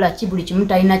tasobola kukola ki buli kimu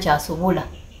talina kyasobola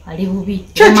ali bubi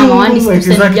maama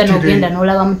wandisitusenja n'ogenda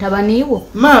n'olaba mutabaniwo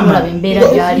olaba embeera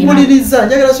gy'alimu muliriza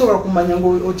njagala sobola kumanya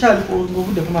ng'okyali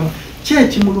ng'ovudde ku maama ki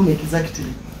ekimuluma exactly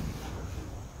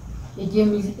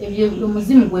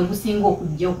omuzimu gwe gusinga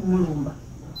okujja okumulumba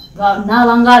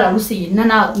n'abangala lusi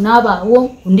yenna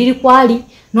n'abaawo ndiri kwali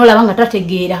n'olaba nga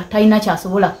tategeera talina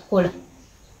kyasobola kukola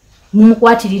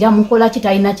mumukwatirira mukola ki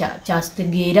talina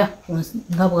kyategeera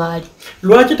nga bwali.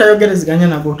 Lwaki tayogerezeganya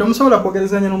nabo? Tomusobola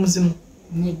kwogerezanya n'omuzimu?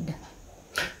 Nedda.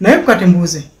 Naye kati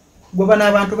mbuuze gwe bano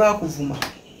abantu bakuvuma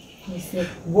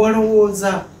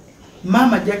gwolowooza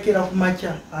maama jakera ku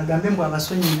makya agambe mbu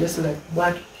abasonyiide sila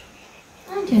bwati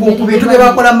ku bintu bye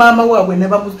bakola maama waabwe ne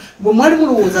bwe mwali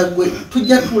mulowooza gwe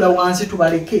tujja tuula wansi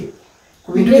tubaleke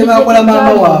ku bintu bye bakola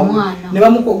maama waabwe ne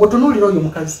bamugwe tunuulira oyo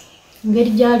mukazi ngeri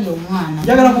gyali omwana.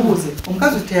 Njagala kubuuze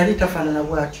omukazi teyali tafaanana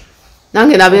bwatyo.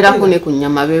 Nange nabeerako ne ku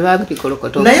nnyama be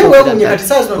babikolokoto. Naye weewuunye kati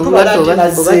saa zino tubala nti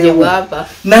nazzeewo.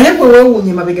 Naye bwe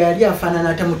weewuunye mabega yali afaanana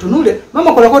ate mutunule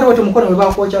maama kolako te bwete mukono we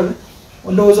bakwokya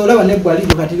ondowooza olaba neggwa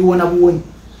ligo kati liwona buwonyi.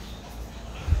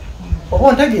 Oba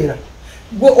ontegeera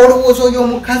gwe olowooza oyo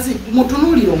omukazi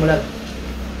mutunuulire omulabe.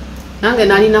 Nange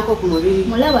nalinako ku mubiri.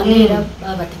 Mulaba neera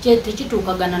baba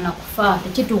tekituukagana na kufa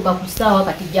tekituuka ku ssaawa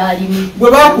kati gy'alimu.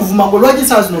 Bwe baakuvuma gwe lwaki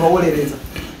saa zino bawolereza?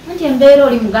 Anti embeera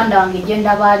oli muganda wange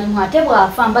gyenda baalimu ate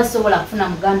bw'afa mba sisobola kufuna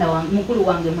muganda wange mukulu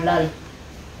wange mulala.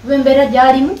 Kuba embeera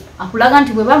gy'alimu akulaga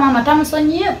nti bwe bamaama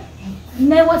tamusonyiye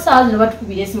newa saa zino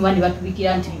batukubira esimu bandi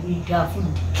batubikira nti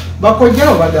afudde.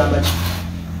 Bakojjawo bagamba ki?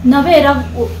 Nabeera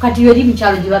kati eri mu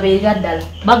kyalo gye babeerera ddala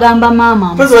bagamba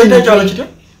maama. Mpozi wayita ekyalo kitya?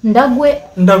 Ndagwe.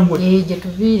 Ndagwe. Gye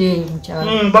tuviire mu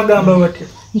kyalo. Bagamba batya?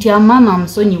 Nti amaama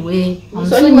amusonyiwe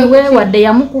wadde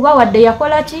yamukuba wadde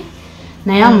yakola ki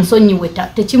naye amusonyiwe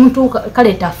tekimutuuka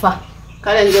kale tafa.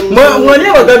 Mwani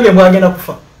abagambye bwagenda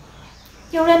kufa?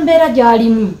 Olw'embeera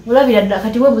gy'alimu olabira ddala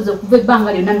kati webuze okuva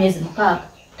ebbanga lyonna myezi mukaaga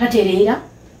tatereera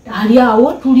ali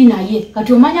awo tuli naye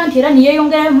kati omanya nti era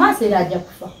niyeeyongerayo mu maaso era ajja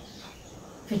kufa.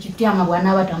 Ekityama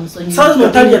bw'anaaba tamusonyiwe. Saa zino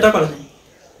talya takola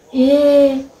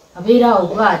naye? Abeera awo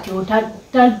bw'atyo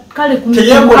kale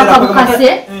kumukaka bukase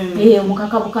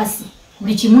omukaka bukase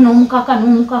buli kimu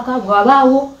n'omukaka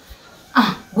bw'abaawo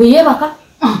bwe yeebaka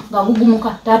nga bugumuka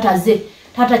taataze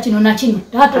taata kino na kino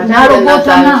taata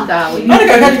n'alogootana.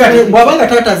 Kati bw'abanga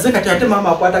taataze kati ate maama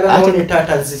akwataganawo ne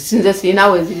taataze. Sinze sirina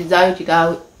wenzirizayo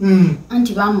kitaawe.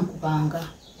 Anti baamukubanga.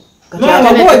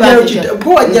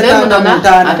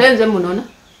 Ate nze munona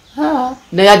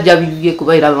naye ajja bibye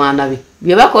kubaira baana be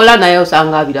bye bakola naye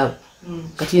osanga abiraba.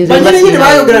 Kati nze banyini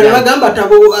bayogera ne bagamba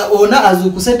tabo ona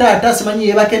azuukuse taata simanyi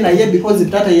yebake naye because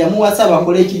taata yamuwasa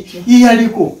bakole ki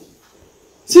yaliko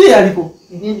si yaliko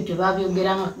ebintu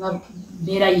tebabyogera nga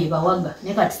beera yebawaga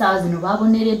naye kati saa zino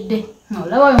baboneredde.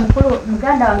 Olaba oyo mukulu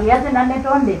muganda wange yaze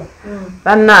nanetondera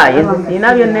bannaye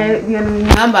sirina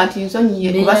byonna nti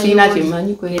nsonyiye kuba sirina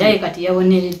kyemmanyi era kati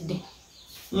yaboneredde.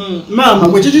 Maama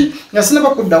gwe kiki yasina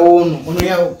bakuddawo ono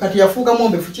kati yafuuka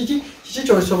mwombefu kiki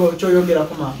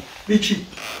kyoyogerako maama biki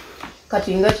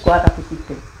kati nga kikwata ku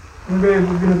kike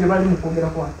bino bye bali mukwogera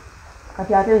kwata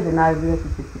kati ate nze naayogera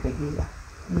kitegeera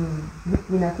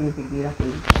sirina kyentegeera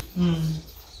kweri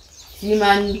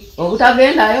simanyi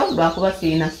obutagendayo lwakuba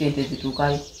sirina sente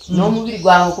zituukayo n'omubiri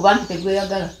gwange okuba nti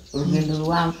tegweyagala olugendo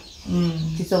luwanvu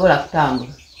kisobola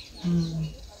kutambula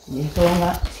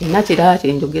ensonga sirina kirala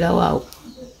kyenjogerawo awo.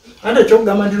 Ate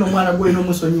kyokugamba nti n'omwana gwe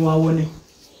n'omusonyi waawone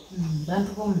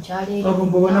bantu b'omukyalo abo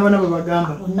bonna bwe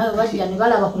bagamba bonna bajja ne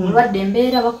balaba ku mulwadde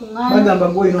embeera bakuŋŋaana bagamba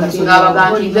gwe kati ng'abaga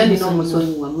nti nze ndina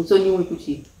omusonyiwe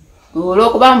kuki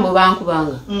olw'okuba mbu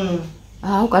bankubanga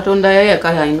awo Katonda yayeka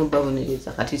alina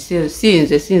obbabonereza kati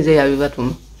sinze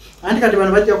yabibatuma. Anti kati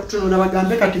bano bajja kutunula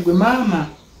bagambe kati gwe maama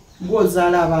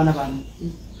ng'ozaala abaana bano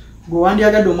gwe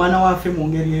wandyagadde omwana waffe mu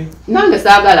ngeri eyo. Nange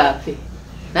saagala afe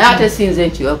naye ate sinze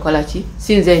nkikola ki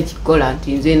sinze nkikola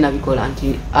nti nze nabikola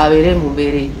nti abeere mu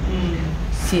mbeera eyo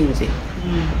sinze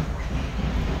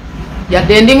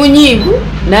yadde ndi munyingu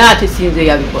naye ate sinze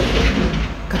yabikola.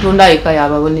 Katonda yeka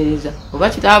yababonereza oba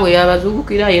kitaabwe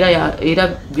yabazuukukira era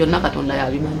byonna Katonda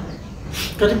yabimanyi.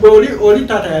 Kati gwe oli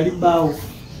taata yali bbaawo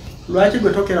lwaki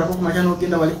gwe tokerako ku makya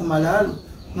n'ogenda wali ku malaalo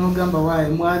n'ogamba waaye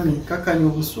mwami kakkanya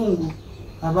obusungu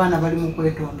abaana bali mu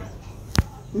kwetonda.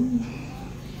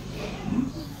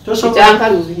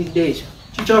 Kikyankaluubiridde ekyo.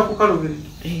 Kikyakukaluubiridde?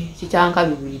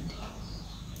 Kikyankaluubiridde.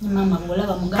 Maama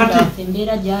bw'olaba muganda waffe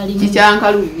embeera gy'alimu.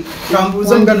 Kikyankaluubiridde.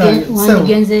 Kambuuze muganda wange.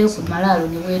 Wandigenzeeyo ku malaalo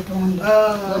ne weetonda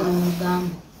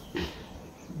n'omugamba.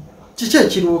 Kiki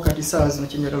ekiriwo kati saa zino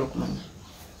kyenjagala okumanya?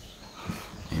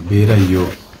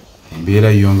 Embeera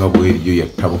yo nga bweriyo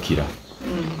yatabukira.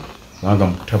 Kubanga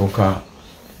mu kutabuka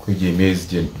kw'egyo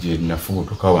emyezi gye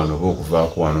nafubutuka wano oba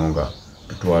okuvaako wano nga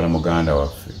tutwala muganda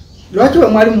waffe. Lwaki bwe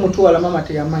mwali mumutwala maama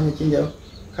teyamanya kinjalo?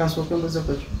 Kansooke mbuze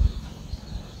kwekyo.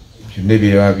 Byonna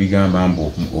ebyeba bigamba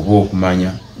mbu oba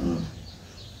okumanya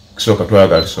kusooka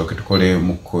twagala tusooke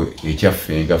tukolemuko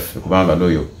ekyaffe ngaffe kubanga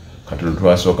n'oyo katono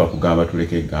twasooka kugamba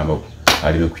tuleke egamba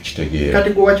alime kukitegeera.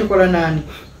 Kati gwe wakikola nani?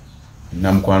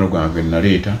 Namukwano gwange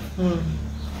naleeta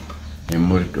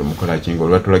omukola ki nga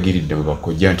olwatulagiridde mu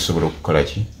bakojja ntusobola okukola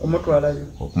ki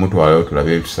okumutwalayo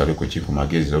tulabe tusaleko ki ku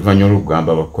magezi oluvannyuma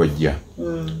olwokugamba bakojja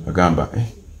bagamba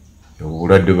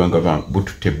obulwadde banga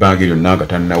bututte ebbanga lyonna nga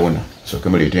tannawona sooke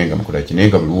muleetenga mukola ki naye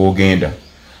nga buli woogenda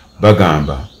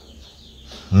bagamba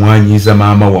mwanyiiza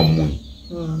maama wammwe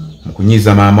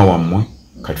mukunyiiza maama wammwe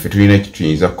kati ffe tulina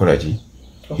kituyinza kukola ki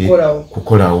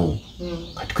kukolawo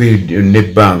kati kwiridde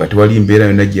nebbanga tewali mbeera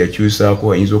yonna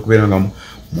gyeyakyusaako ayinza okubeera nga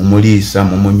mumuliisa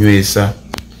mumunywesa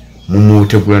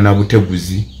mumutegula na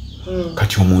buteguzi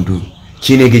kati omuntu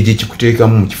kiina engeri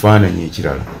kikuteekamu mu kifaananyi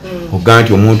ekirala oga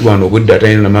nti omuntu wano obudde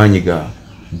atalina namaanyi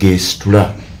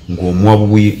gesitula ng'omuwa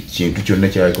bubi kintu kyonna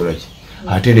kyalikola ki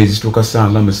ate nezituuka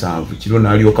ssanga 7 kiro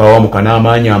n'alyoka awamuka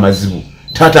n'amaanyi amazibu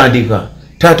tatandika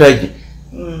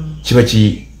kiba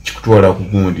kikutwala ku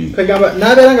gundi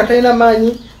n'abeera nga talina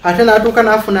maanyi ate n'atuuka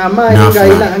n'afuna amaanyi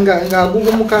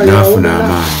ng'agugumuka n'afuna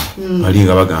amaanyi bali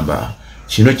nga bagamba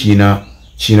kino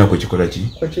kiina kwekikola ki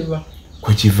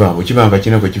kwekiva bwekiba nga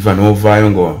kiina kwekiva n'ovaayo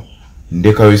nga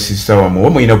ndekayo sisita wamu oba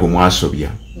mulina gwe mwasobya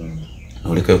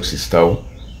olekayo ku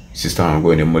sisita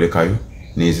wange ne mulekayo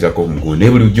nezirako omugundi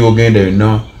naye buli gyogenda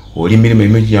yonna oli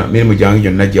mirimu gyange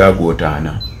gyonna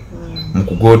gyagootaana mu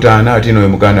kugootaana ate nowe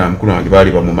muganda mukulu wange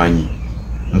baali bamumanyi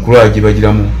mukulu wange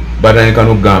bagiramu batandika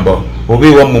n'okugamba oba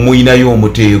ewammwe muyinayo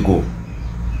omuteego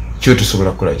kyo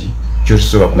tusobola kukola ki kyo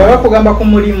tusobola bakugamba ku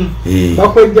mulimu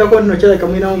bakwejjako nno kyaleka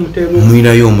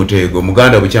muyinayo omuteego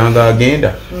muganda Bukyanga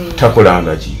agenda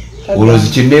takolanga ki olowooza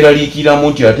kyenneeraliikiramu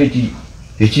nti ate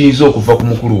ekiyinza okuva ku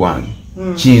mukulu wange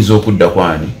kiyinza okudda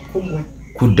kwani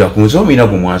kudda ku nze omuyina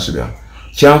gwe mwasubya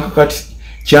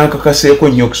kyankakaseeko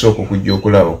nnyo okusooka okujja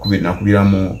okulaba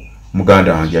nakubiramu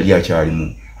muganda wange yali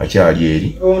akyali eri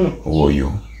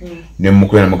oyo ne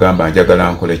mukwera mugamba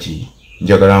njagala nkole ki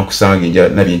njagala nkusange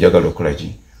nabye njagala okukola ki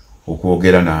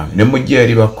okwogera nawe ne mujja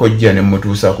eri bakojja ne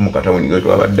mutuusaako mu katawuni nga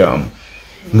twabaddamu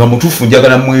nga mutuufu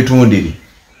njagala mwetondere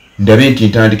ndabe nti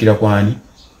ntandikira kwani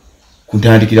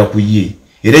kuntandikira ku ye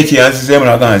era ekyanzizeemu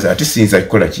naganza ate siyinza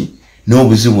kukola ki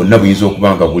n'obuzibu bwonna buyinza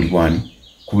okuba nga buli kwani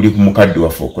kubuli ku mukadde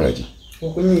waffe okukola ki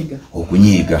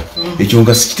okunyiiga ekyo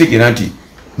nga sikitegeera nti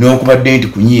newankubadde nti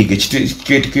kunyiiga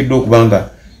kiteekeddwa okuba nga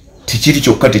tikiri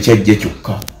kyokka tekyajja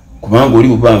kyokka kubanga oli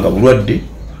bubanga bulwadde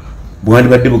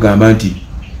bwandibadde bugamba nti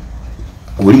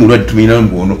oli mulwadde tumina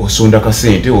mbu osonda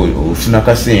kasente ofuna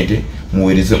kasente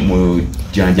muweereza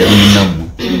mujjanjabi munnammwe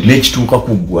n'ekituuka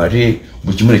ku ggwe ate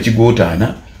buli kimu ne kigootaana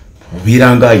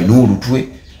obeera nga ayina olutwe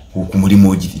ku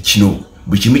mulimu kino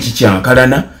buli kimu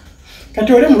kikyankalana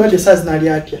kati oli mulwadde saazi naali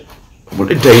atya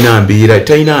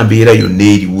talina mbeera yonna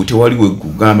eriwo tewaliwo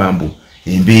kugamba mbu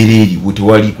embeera eriwo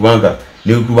tewali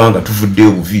kubanga tuvuddeyo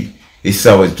obuvi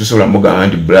essaawa zitusobola mugamba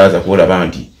nti bulaza kuolaba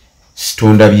nti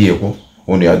sitondabyeko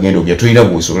ono yagenda obya tolina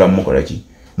bwosobola mumukola ki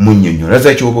munnyonnyola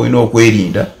zakyoba olina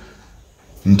okwerinda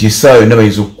nti essaawa yonna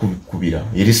bayinza okukubira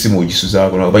eri simu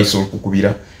ogisuzaako bayisobola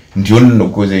okukubira nti ono nno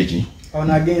okukoza eki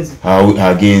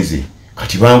agenze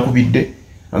kati bankubidde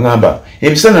agamba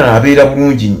emisana nabeera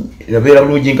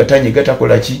bulungi nga tanyiga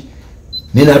takola ki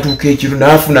naye natuuka ekiro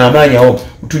naafuna amaanyi awo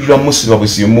tujula musiba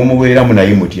busibe mumubeeramu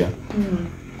naye mutya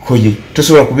koje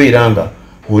tosobola kubeera nga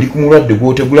oli ku mulwadde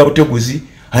gwotegula buteguzi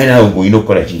aye naawe ng'olina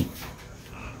okukola ki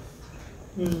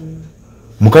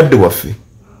mukadde waffe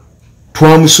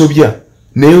twamusobya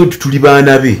naye tuli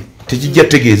baana be tekijja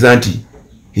tegeeza nti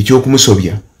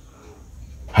ekyokumusobya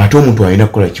ate omuntu alina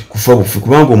kukola ki kufa buffe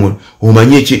kubanga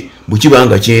omanye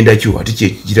bwekibanga kyenda kyo ate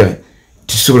kyekigira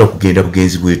tisobola kugenda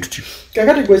bugenzi bwe tutyo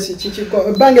kakati gwe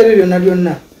ebbanga eryo lyonna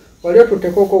lyonna wali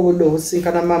otuteekoko obudde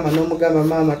obusinkana maama n'omugamba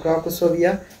maama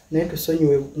twakusobya naye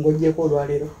tusonyiwe ng'oggyeko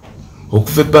olwaleero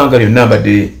okuva ebbanga lyonna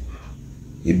mbadde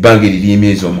ebbanga eriri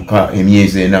emyezi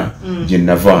 4 gye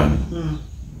navaano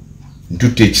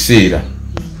ntutte ekiseera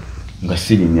nga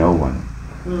sirinyawo wano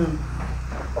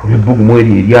ku ebbugumu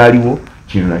eri eryaliwo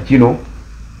kino na kino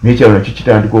n'ekyalo nakyo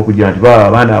kitandika okugira nti baba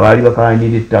abaana abaali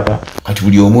bakaanyira ettaka kati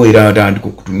buli omu era atandika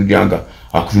okutunulira nga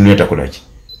akutunulira takola ki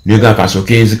naye nga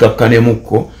kansooka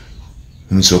enzikakkanemukko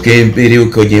nsooka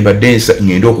empeereko gye mbadde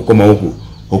ngenda okukomawo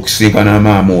okusinkana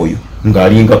maama oyo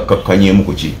ng'alinga kakkanyeemu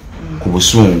ku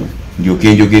busungu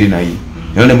ndyoke njogere naye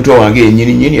naye ne mutwa wange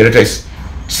yennyini era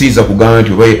siza kugamba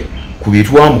nti oba ku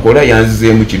byetwamukola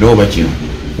yanzizeemu kino oba kino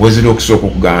wazira okusooka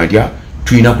okugamba nti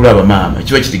tulina kulaba maama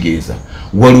kiba kitegeeza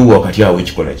waliwo wakati awo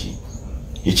ekikola ki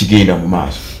ekigenda mu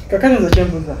maaso kakati nza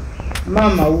kyenbuza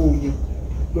maama wuuyo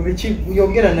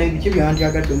yogera naye biki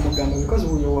byandyagadde omugamba bikozi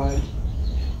wuuyo waali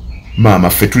maama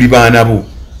ffe tuli baana bo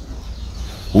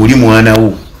oli mwana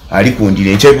wo ali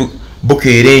kundira enkya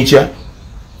bukeera enkya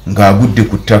ng'agudde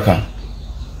ku ttaka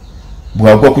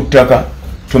bw'agwa ku ttaka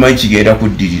tomanyi kigenda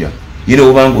kuddirira yera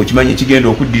obanga okimanyi ekigenda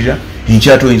okuddirira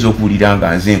enkya ate oyinza okuwulira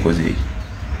nga nze nkoze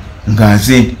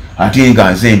ate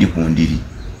nga nze ndi ku ndiri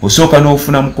osooka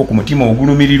n'ofunamuko ku mutima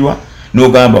ogulumirirwa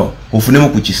n'ogamba ofunemu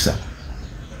ku kisa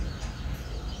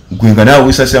gwe nga naawe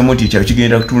wisasiramu nti ekyalo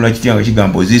kigenda kutunula kitya nga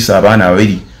kigamba oziisa abaana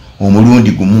babiri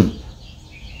omulundi gumu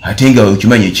ate nga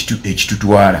okimanyi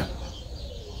ekitutwala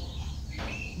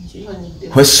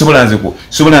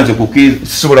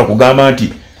sisobola kugamba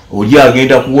nti oli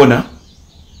agenda kuwona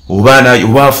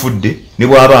oba afudde ne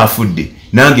bw'aba afudde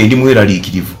nange ndi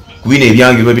mweraliikirivu kubina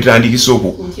ebyange biba bitandikisa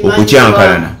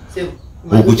okukyankalana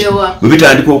bwe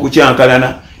bitandika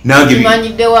okukyankalana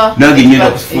nange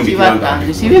nyenda kufundikira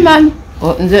sibimanyi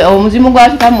nze omuzimu gwa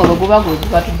kitamu olwo guba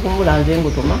gwebatuvungula nze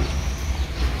ngutuma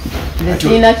nze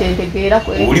sirina kyentegeera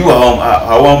oli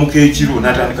awamuka ekiro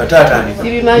natandika taatandika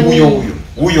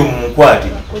wuyo munkwate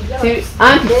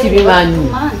anti sibimanyi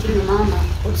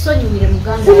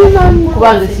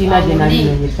kuba nze sirina gye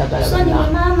nalinonye sagala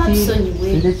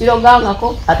nze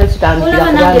kirogangako ate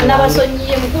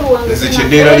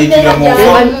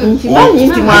kitandikirakimanyi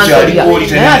nti mwansolya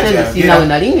naye ate nze sirina we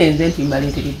nali ngenze nti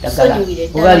mbaleetera eddagala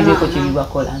oba libeeko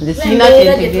kyebibakola nze sirina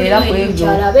kyentegeera ku ebyo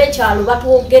abekyalo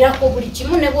batwogerako buli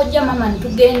kimu ne bwojja mama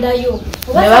nitugendayo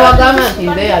ne babagamba nti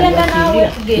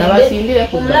nabasindire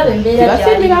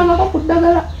tibasindirangako ku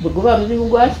ddagala bwe guba muzibu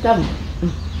gwa kitamu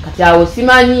kati awo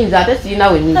simanyi nze ate sirina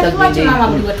we nyinza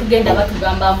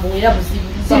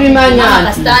sibimanyi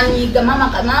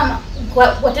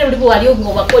watera ulipo wali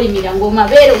obakoli mirango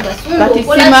mabere ugasunda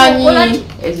simanyi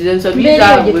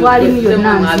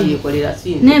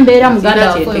nembera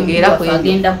muganda wategeera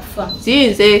kwagenda kufa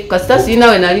sinze kasita sirina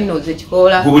we nali noze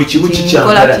kikola buli kimu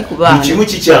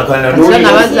kikyankana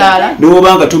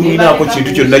n'obanga tumwinaako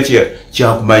kintu kyonna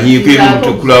kyakumanyiiko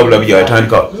ebimukulabula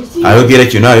byatandika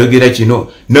ayogera kino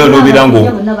naye nobeera nga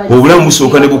obulamu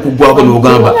busooka ne bukugwako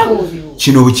n'ogamba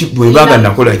kino bwebanga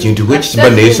nakola kintu bwe kiba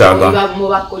neesaaga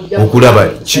okulaba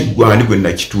kigwani gwe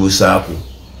nakituusaako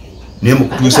naye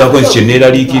mukutuusaako nsi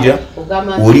kyeneeraliikirira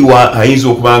oli ayinza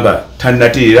okubanga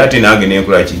tannateera ate nange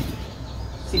nenkolaki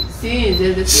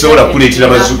sisobola kuleetera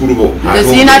bazzukulu bo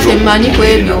sirina kyemmanyi ku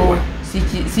ebyo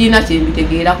sirina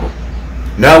kyembitegeerako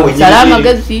naawe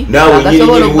nyininaabanga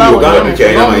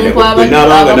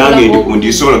nange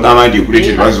ndikundi sobola gamba nti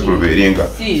kuleetera bazzukulu beerenga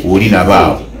oli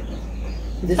nabaawo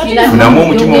funamu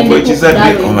omutima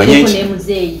ogwekizadde omanye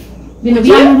bino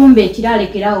byamulumba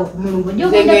ekiralekerawo kumulumba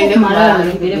gyogenda kumala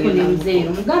olebereko ne muzeero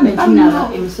mugambe ntinaba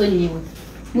emusonyiwe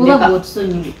muba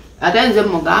gwotusonyiwe ate nze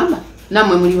mugamba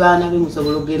nammwe muli baana be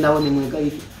musobola okugendawo ne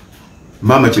mwegayirira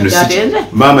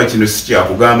maama kino si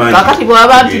kyakugamba kakati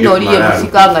bw'aba nti nooli ye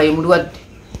musika nga ye mulwadde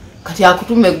kati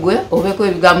akutume gwe obeeko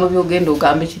ebigambo byogenda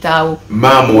ogambe kitaawo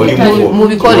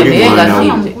mubikole naye nga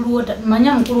sinze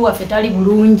manya mukulu waffe tali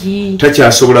bulungi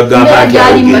takyasobola gamba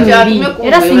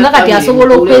era singa kati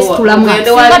asobola okwesitulamu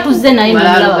singa tuzze naye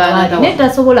nomulaba naye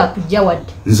tasobola kujja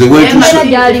wadde nze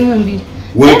gyalimu mbiri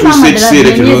wetuuse ekiseera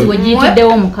emyezi bwe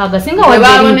giyitiddewo mukaaga singa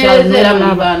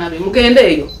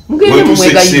wetuuse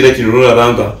ekiseera kino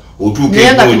nolabanga otuuka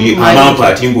egondi amampa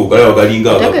ati ngaogalaba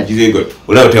galinga agakugirenga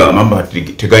olaba te amampa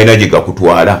tegalina gye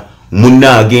gakutwala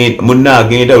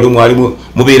munnaagenda oli mwali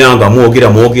mubeera nga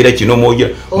mwogera kino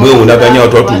mwewunaganya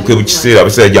watwatuuke bukiseera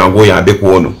abaseera jangu oyambe ku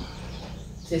ono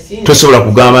tosobola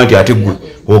kugamba nti ate gwe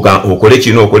okole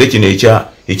kino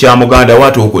ekyamuganda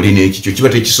waate okole nekikyo kiba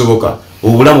tekisoboka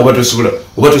obulamu oba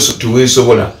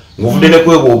teweesobola ngaovudde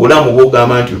nekwebwa obulamu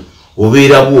bwogamba nti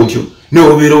obeera bwotyo naye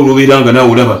obeera olwobeera nga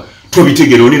naawe olaba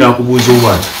tobitegere oli nakubuuza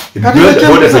obwati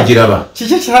ebyodatagiraba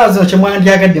kiki ekirazo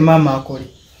kyemwandyagadde maama akole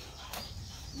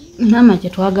maama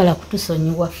kyetwagala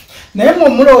kutusonyiwa naye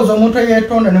mulowooza omuntu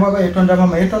eyeetonda ne waba yeetonda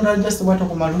maama yeetonda just bwata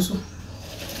ku malusu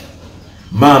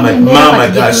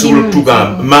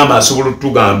maama asobola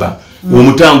otugamba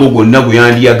omutango gwonna gwe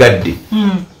yandiyagadde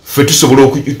ffe tusobola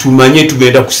tumanye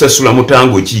tugenda kusasula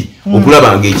mutango ki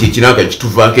okulaba nga ekyo ekinanga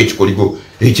kituvaako ekikoligo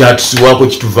ekyatusibwako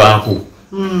kituvaako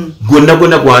gwonna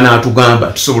gwanaatugamba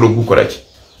tusobola okugukola ki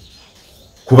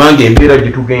kubanga embeera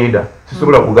gitugenda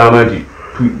tusobola kugamba nti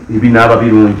ebinaaba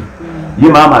birungi ye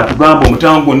maama atugamba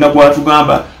omutango gwonna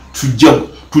gwatugamba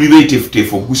tuli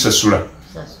beeteefuteefu okugusasula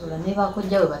ne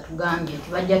bakojja we batugambye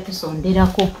nti bajja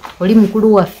tusonderako oli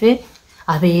mukulu waffe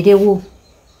abeerewo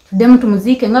tuddemu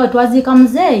tumuziike nga bwe twaziika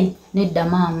muzeeyi nedda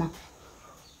maama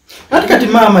ati kati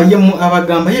maama ye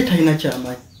abagamba ye talina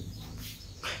kyamanyi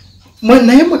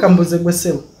naye mwekambuze gwe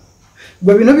ssebo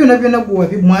gwe bino byonna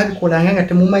mwabikolanga nga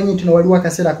temumanyi nti nowaliwo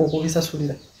akaseera ako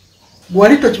okubisasulira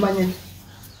gwali tokimanye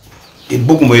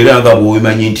ebbugumu era nga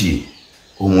bw'omanyi nti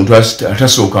omuntu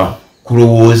atasooka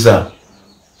kulowooza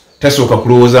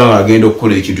ng'agenda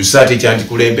okukola ekintu saate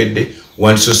ekyandikulembedde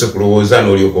wandisoose kulowooza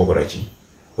n'olyoka okola ki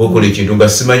okola ekintu nga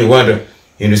simanyi wanda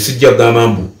eno sijja kugamba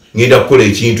mbu ngenda kukola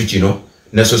ekintu kino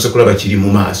nasoose kulaba kiri mu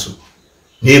maaso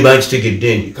naye mba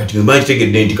nkitegedde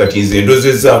nti kati nze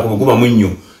ndozezzaako bweguba munnyo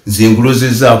nze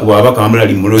ngulozezzaako bw'aba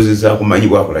kamulali mulozezzaako manyi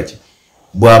bwakola ki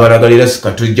bw'abalagala era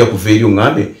katojja kuva eri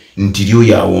oŋŋambe nti lyo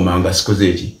yawooma nga sikoze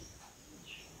eki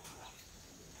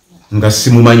nga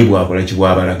simumanyi bwakola ki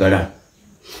bw'abalagala.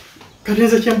 Kati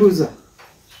nze kyembuuza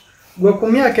gwe ku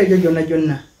myaka egyo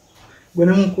gyonna gwe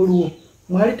ne mukulu wo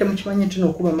mwali temukimanyi nti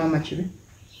n'okuba maama kibi?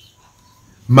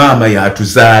 Maama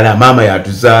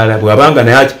yatuzaala bw'abanga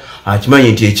naye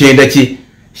akimanyi nti ekyenda kye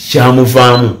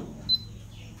kyamuvaamu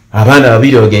abaana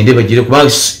babiri bagende bagire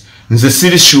kubanga nze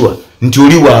siri sure nti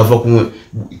oli waava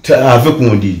ave ku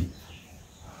ndiri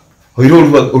era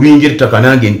oluyingira ettaka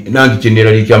nange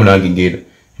kyeneeraliikyamu nange ngenda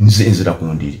nzira ku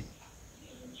ndiri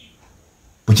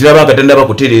bwekiraba nga tannaba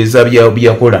kutereeza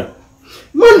byakola.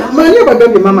 Mani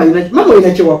abagambye mama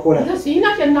olina kye wakola?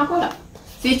 Sirina kye nakola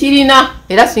sikirina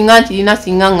era singa nkirina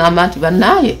singa ŋŋamba nti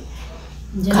bannaaye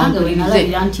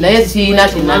naye sirina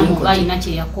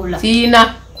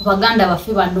sirina kubaganda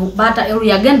baffe bano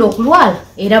yagenda okulwala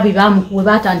era bwe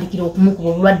batandikira okumukuba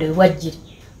obulwadde bwe bwajjira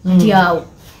nti awo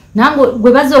nange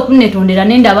gwe bazze okunetondera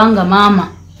nendabanga maama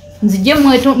nzije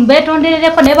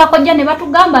mbetonderereko ne bakojja ne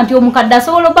batugamba nti omukadde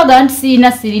asobola okubaga nti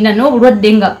sirina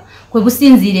n'obulwadde nga kwe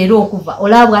businziira era okuva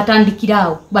olaba bwatandikira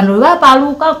awo bano bwe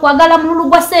bapaaluuka kwagala mululu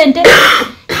gwa ssente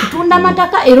kutunda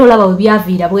amataka era olaba bwe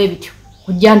byaviira bwe bityo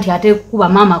kujja nti ate kuba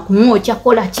maama kumwokya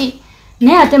kola ki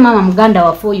naye ate maama muganda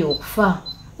waffe oyo okufa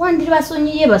wandiri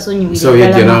basonyiye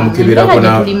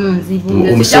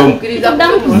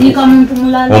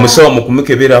omusawo mu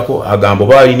kumukeberako agamba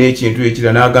oba alina ekintu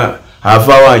ekira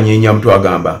avaawo anyeenya mutu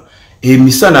agamba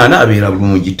emisana anaabeera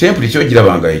bulungi tempuli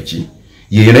kyogirabanga eki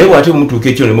ye naye bw'ate bumutuuka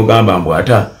ekyo ne mugamba mbu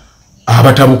ata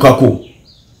abatabukako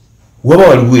waba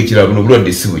waliwo ekirala buno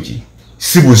bulwadde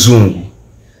si buzungu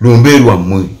lumbe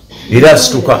lwammwe era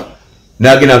asituka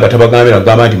n'agenda nga tabagambira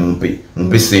agamba nti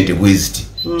mumpe ssente bweziti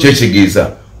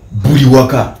kyekitegeeza buli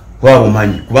waka waba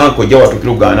omanyi kubanga kojja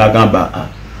watukira okugaana agamba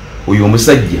oyo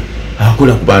omusajja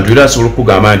akola ku bantu era asobola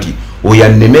okugamba nti oyo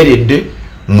annemeredde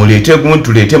muleete gundi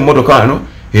tuleete emmotoka wano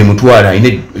emutwala ayina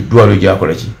eddwaliro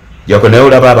gyakola ki gyakola naye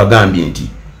olaba abagambye nti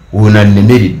ono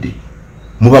annemeredde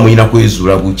muba muyina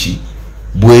kwezuula buki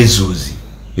bwezuuzi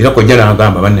era kojja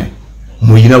n'agamba bannaye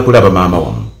muyina kulaba maama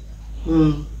wamu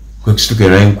kwekisitukira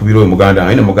naye nkubira oyo muganda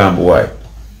ayina mugamba waayo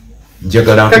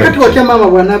njagala kakati watya maama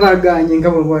bw'anaaba aganye nga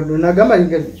bwe bwaddo n'agamba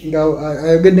nga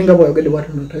ayogedde nga bw'ayogedde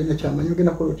bwatono talina kyamanyi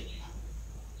ogenda kola oti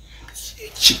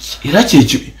era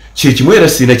kyekimu era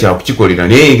sirina kyakukikolera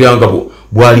naye nga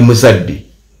bw'ali muzadde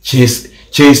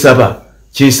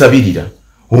kyensabirira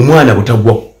omwana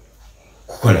butagwa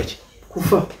kukola ki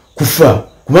kufa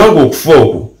kubanga okufa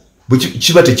okwo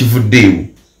kiba tekivuddeewo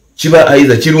kiba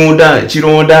aiza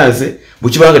kironda nze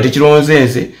bwekibanga tekironze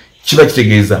nze kiba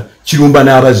kitegeeza kirumba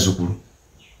n'abazzukulu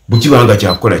bwekibanga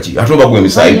kyakukola ki ate oba gwe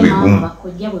musaayi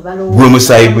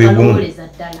gwe gumu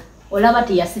olaba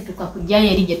teyasituka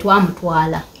kujjayo eri gye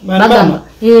twamutwala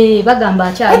bagamba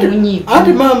akyali munyiivu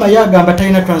ate maama yagamba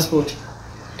talina transport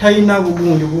talina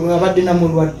bugundi abadde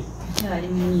namulwadde akyali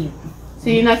munyiivu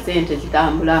sirina ssente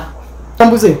zitambula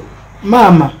tambuze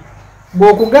maama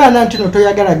bw'okugaana nti no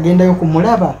toyagala kgendayo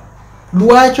kumulaba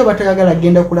lwaki oba toyagala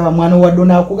kgenda kulaba mwana wadde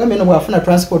naakugambye no bw'afuna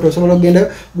transport osobola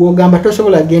okgendayo bw'ogamba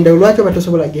tosobola kgendayo lwaki oba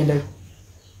tosobola kgendayo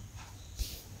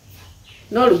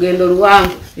n'olugendo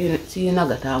luwanvu sirina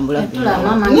gatambula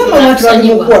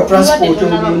mukuwa transport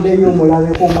ogendeyo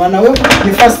omulabeko omwana we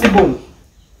ne fastborn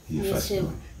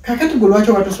kakati gwe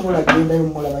lwaki oba tosobola kgendayo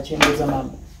omulaba kyendeza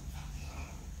maama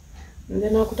nze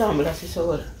n'okutambula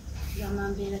sisobola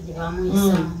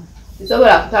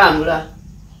sisobola kutambula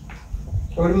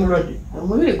oli mulwadde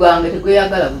omubiri gwange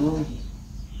tegweyagala bulungi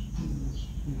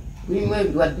gulimu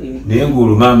ebirwadde ebi naye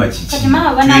ng'olwo maama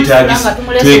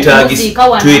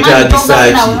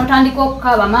otandika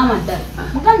okukaaba maama ddala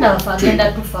muganda wafe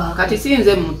agenda tufa kati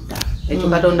sinze mutta ekyo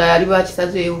katonda yali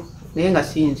bakisazeewo naye nga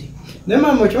sinze naye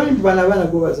maama okimanyi nti baana abaana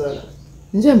gwe bazaala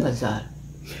nze mbazaala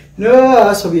naye baba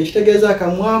basobye ekitegeeza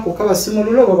akamwako kaba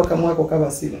simulula oba bakamwako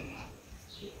kaba sima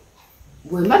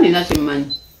bwe mba nina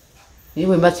kyemmanyi naye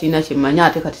bwe mba sirina kyemmanyi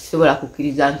ate kati sisobola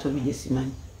kukkiriza nsobi gye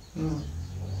simanyi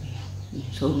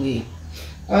nsonga eyo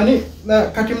ani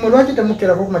kati mulwaki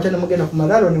temukerako kumakya nemugenda ku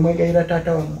malaalo nemwegayira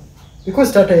taata wammwe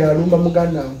because taata yalumba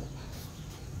muganda wange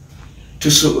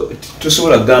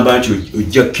tosobola kugamba nti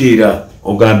ojja kukeera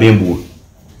ogambe embu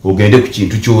ogende ku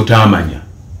kintu ky'otaamanya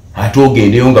ate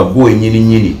ogendeyo nga gwe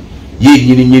nyini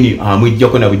ye nyini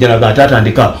amwijjako na bujjana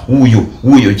tatandika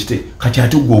wuuyo kite kati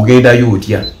ate gwe ogendayo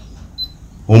otya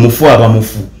omufu aba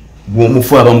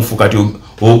mufu kati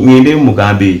ogendeyo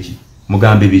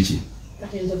mugambe biki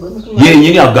ye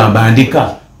nyini agamba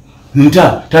andika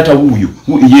nta tata wuuyo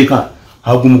yeka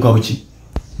agumuka ki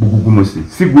bugugumuse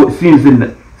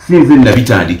sinze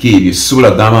nabitandika ebyo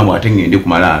sisobola gamba mu ate ngende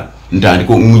kumala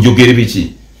ntandika njogere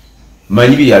biki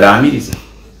manyi byalamiriza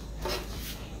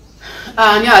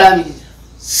ani alamiriza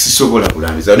sisobola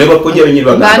kulamiza ne bakojja benyini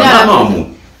bagamba mama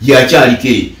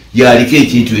yaliko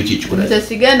ekintu ekyo kikola nze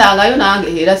sigendangayo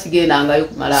nange era sigendangayo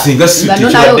kumala singa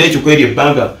sikikadde ekyo kweri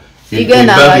ebbanga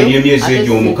emyezi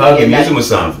egyo mukaaga emyezi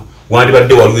 7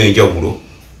 wandibadde waliwo enjawulo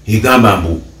egamba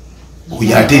mbu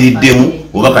yateriddemu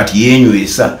oba kati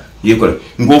yenywesa yekola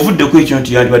ng'ovuddeko ekyo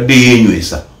nti yandibadde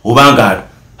yenywesa obanga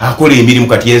akola emirimu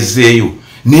kati yazzeeyo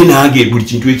naye nange buli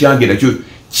kintu ekyange nakyo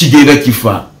kigenda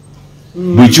kifa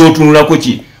buli kyotunulako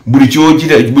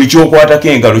buli kyokwatako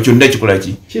engalo kyonna kikola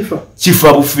ki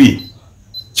kifa bufi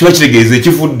kiba kitegeeza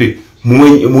ekifudde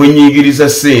mwenyigiriza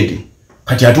ssente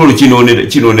kati ate olwo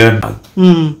kinoonera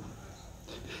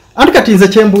anti kati nze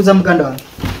kyembuuza muganda wange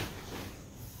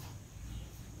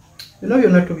bino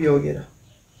byonna tubyogera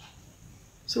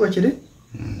si wakiri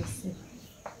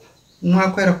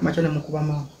mwakwera ku makya ne mukuba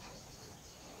maama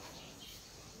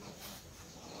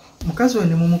mukazi we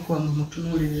ne mumukuba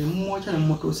mumutunuulire mumwokya ne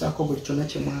mumutuusaako buli kyonna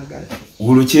kye mwagala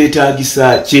olwo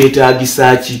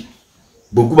kyetaagisa ki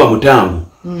bwe guba mutangu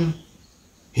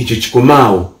ekyo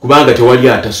kikomaawo kubanga tewali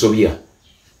atasobya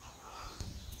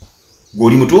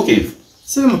gw'oli mutuukirivu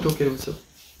siri mutuukirivu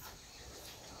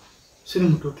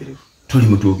toli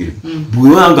mutuukirivu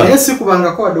bwewanga naye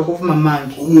sikubangako wadde okuvuma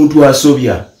mangi omuntu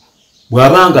asobya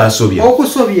bw'abanga asobya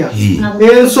okusobya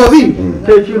ensobi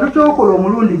kyekintu kyokola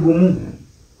omulundi gumu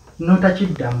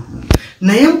notakiddamu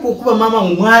naye okuba maama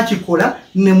mwakikola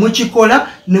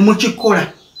nemukikola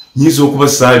nyinza okuba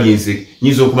saalinze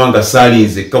nyinza okuba nga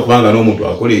saalinze kubanga n'omuntu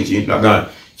akola ekintu agamba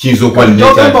kiyinza okuba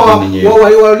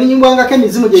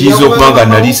kiyinza okuba nga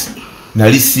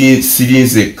nali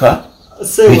sirinzekka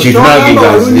ekintu nange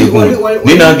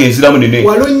naye nange enziramu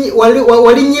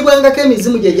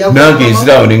nange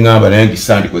enzirawo ne ŋŋamba naye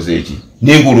ngisandikoze eki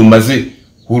naye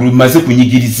ng'olumaze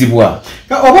kunyigirizibwa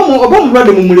oba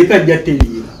omulwadde mumuleka ajja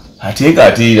teriira ate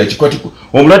ng'ateera kikwatiko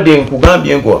omulwadde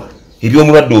nkugambye ngo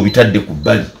ebyomulwadde obitadde ku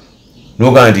bbali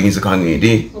n'ogamba nti nze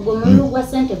kangende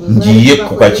ngiye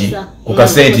ku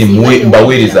kasente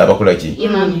mbaweereza abakola ki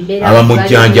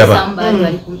abamujjanjaba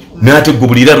n'ate gwe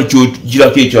buli era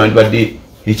lukyogirako ekyo andibadde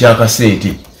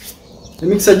ekyakasente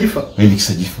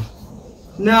emikisa gifa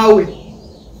naawe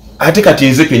ate kati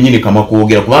nze kennyini kama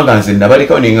kwogera kubanga nze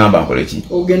nabalekawo ne ŋŋamba nkole ki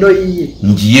ogenda oyiye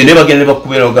ngiye ne bagenda ne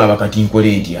bakubeera ogamba kati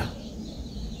nkole ntya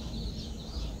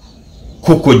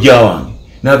kukojja wange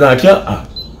naga ntya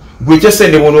gwe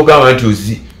kyasende bw'onoogamba nti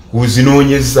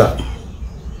ozinoonyeza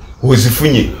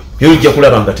ozifunye naye ojja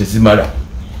kulaba nga tezimala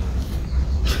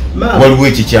waliwo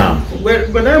ekikyamu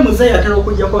gwe naye muzeeyi atera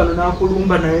okujjako wano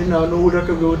n'akulumba naye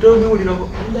n'owulirako bwe otobiwulirako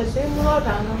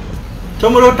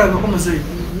tomulootangako muzeeyi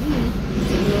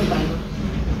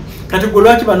kati gwe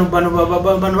lwaki bano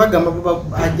bagamba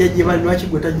ajja gye bali lwaki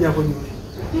gwe tajjako nyoyo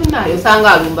naye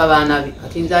osanga alumba baana be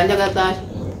kati nze anjagazaaki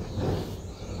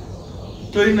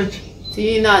tolinaki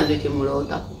sirina nze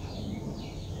kyemulootako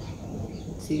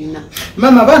sirina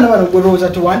maama abaana bano gwe lowooza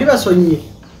tewandibasonyiye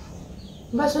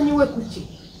mbasonyiwe kuki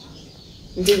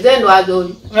nti nze ndwaza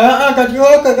oli kati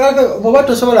bwoba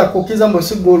tosobola kukkiza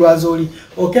mbusigga olwaza oli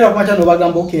okera kumakya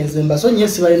nobagamba okenze mbasonyiye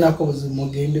sibalinako buzibu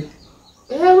mugende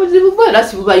buzibu bwe era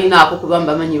sibubalinaako kuba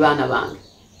mbamanyi baana bange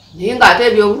naye ng'ate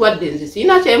ebyobulwadde nze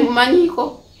sirina kyembumanyiiko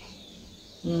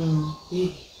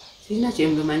sirina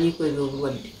kyembumanyiiko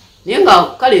ebyobulwadde naye nga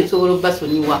kale nsobola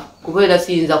obbasonyiwa kuba era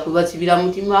siyinza kubasibira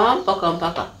mutima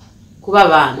mpaka kuba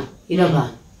baana era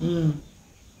baana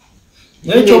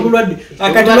naye ekyobulwadde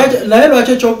naye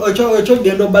lwaki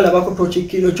ekyogenda obalabako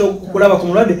ekyokulaba ku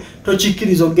mulwadde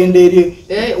tokikkiriza ogenda eri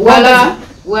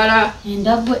wala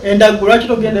endaggo lwaki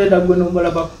togenda endaggo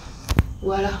nobalabako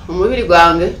wala omubiri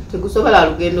gwange tegusobola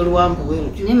lugendo luwanvu bwe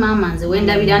lutyo ne maama nze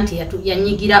wendabira nti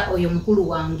yanyigira oyo mukulu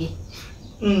wange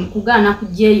kugaana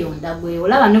kujjeeyo ndagwe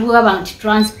olaba ne bwe waba nti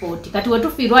transport kati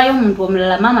wetufiirwayo omuntu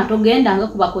omulala maama togendanga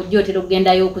kubakojja otera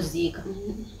okugendayo okuziika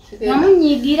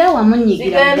wamunyigira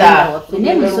waffe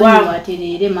nemusonyi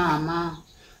watereere maama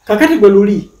kakati gwe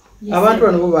luli abantu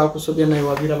bano bo bakusobya naye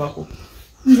wabirabako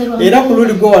era ku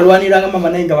luli gwe walwaniranga maama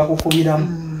naye nga bakukubiramu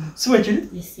si bwe kiri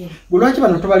gwe lwaki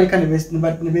bano tobaleka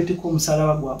ne beetika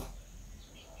omusalaba gwabwe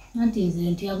Anti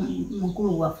nze ntya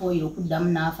mukulu waffe oyo okuddamu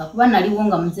n'afa kuba naliwo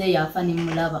nga muzeeyi afa ne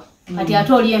mulaba kati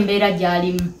ate oli embeera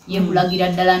gy'alimu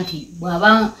yeekulagira ddala nti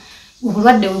bw'aba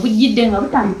obulwadde bwe bujjidde nga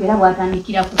butandikira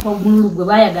bw'atandikira kufa obululu gwe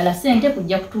baayagala ssente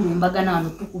kujja kutulumbagana wano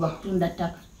tukuba kutunda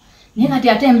ttaka naye kati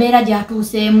ate embeera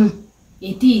gy'atuuseemu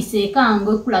etiise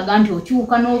ekanga ekulaga nti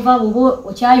okyuka n'ova bwoba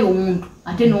okyaye omuntu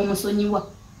ate n'omusonyiwa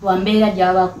lwa mbeera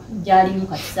gy'alimu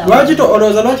kati saawa. Lwaki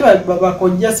olowooza lwaki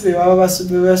bakojja si be baba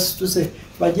basituse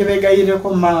bajje beegayirireko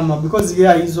maama because ye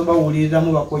ayinza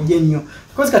obawuliriramu bakojja ennyo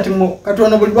because kati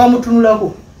ono buli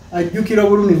lwamutunulako ajjukira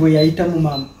obulumi bwe yayitamu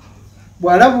maama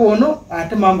bw'alaba ono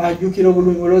ate maama ajjukira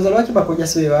obulumi. Olowooza lwaki bakojja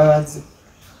si be baba bazze?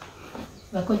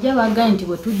 Bakojja bagamba nti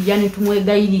bwe tujja ne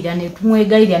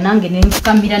tumwegayirira nange ne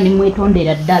nfukambira ne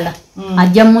mwetondera ddala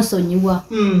ajja musonyiwa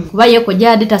kuba ye kojja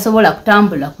yadde tasobola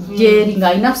kutambula kujja eri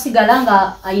ng'alina kusigala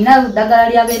nga alina ddagala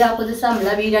lyabeera akozesa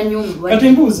amulabirira nnyo omulwadde. Kati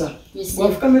mbuuza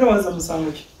bw'afukambira waza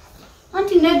musango ki?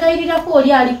 Anti neegayirirako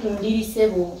oli ali ku ndiri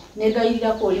ssebo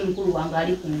neegayirirako oli mukulu wange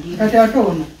ali ku ndiri. Kati ate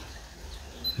ono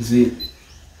nze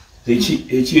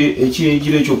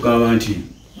ekyenjira ekyokugamba nti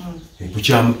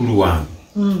kukya mukulu wange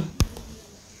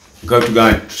nga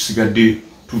tugamba tusigadde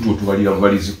tutuo tubalira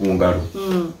bubalizi ku ngalo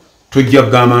tojja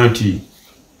kugamba nti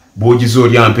bw'ogiza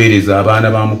oli ampeereza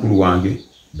abaana ba mukulu wange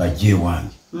bajje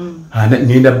ewange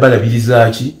nenda balabiriza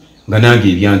ki nga nange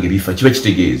ebyange bifa kiba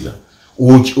kitegeeza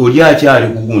oli akyali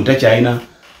kugunta kyalina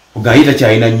ogaye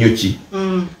takyalina nnyo ki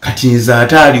kati nze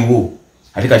ate aliwo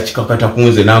ate kati kikakata ku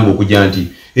nze nange okujja nti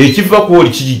ekiva ku oli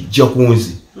kijja ku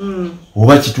nze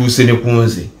oba kituuse ne ku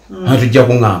nze tujja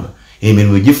kuŋŋamba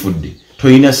emirimu gifudde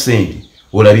toyina ssente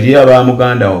olabirira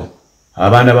abamugandawo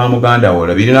abaana ba muganda wo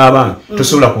olabirira abange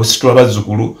tosobola kusitula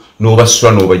bazzukulu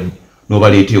n'obasitula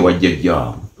n'obaleeta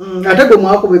ewajjajjaawo ate gwe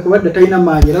mwakube kubadde talina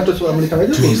maanyi era tosobola muleka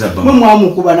mwe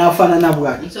mwamukuba n'afaanana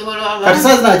bwati kati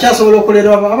saazi nakyasobola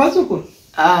okulera abazzukulu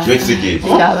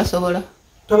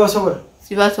tobasobola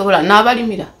sibasobola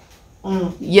n'abalimira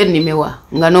ye nnimewa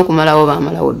nga n'okumalawo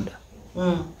baamalawo dda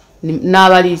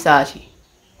n'abaliisa ati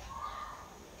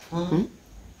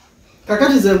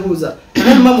kakati zebuuza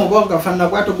ate mama obwagafaanana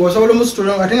bwato gwosobola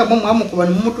omusitula ate nga mwamukuba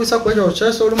ne mumutuusa ku ekyo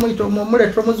kyasobola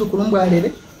omuleetera omuzzukulu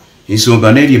mbwalere.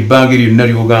 Ensonga n'eri ebbanga eryo lyonna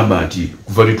lyogamba nti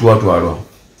kuva tetwatwalwa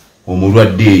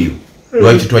omulwadde eyo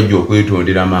lwaki twajja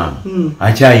okwetondera maama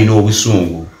akyayina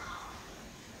obusungu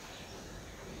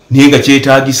naye nga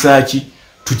kyetaagisa ki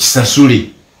tukisasule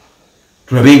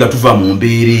tulabe nga tuva mu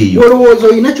mbeera eyo. Olowooza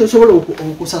olina kyosobola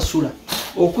okusasula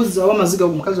okuzzaawo amaziga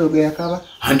omukazi oyo ge yakaba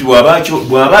anti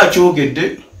bw'aba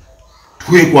akyogedde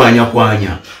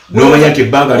twekwanyakwanya n'omanya nti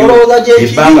ebbanga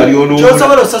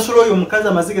kyosobola osasula oyo omukazi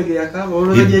amaziga ge yakaba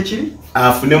olowooza gyekiri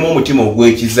afunemu omutima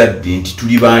ogw'ekizadde nti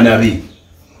tuli baana be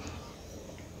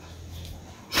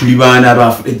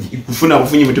kufuna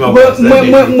bufunyi mutima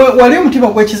wali omutima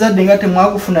gw'ekizadde nga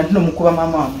temwagufuna nti nomukuba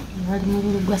maama wamwe bali mu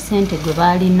lulu gwa ssente gwe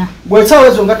baalina bwesaawa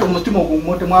ezo nga omutima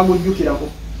ogwo temwagujjukirako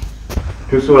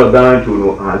tosobola gamba nti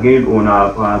ono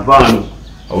avaano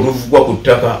oluvugwa ku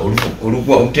ttaka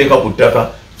oluteeka ku ttaka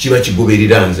kiba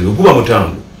kigoberera nze bwe guba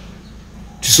mutango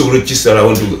kisobola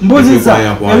okukisalawo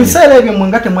mbuziza ebiseera ebyo mwe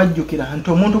nga temwajjukira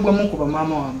nti omuntu gwe mukuba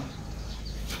maama wamwe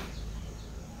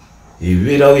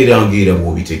ebibeerawo era ngaera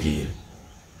bw'obitegeera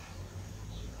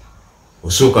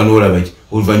osooka n'olaba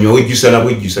oluvannyuma wejjusa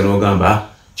nabwejjusa n'ogamba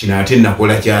kino ate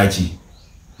nakola kyaki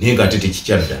naye nga ate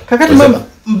tekikyadda kakati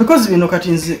because bino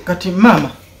kati maama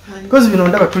because bino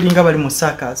ndaba tulinga bali mu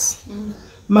circus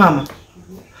maama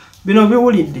bino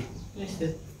biwulidde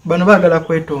bano baagala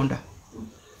kwetonda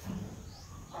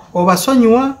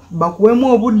obasonyiwa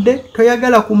bakuwemu obudde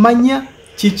toyagala kumanya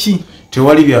kiki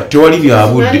tewali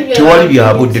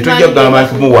byabudde tojja kugamba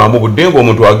nti kumuwaamu budde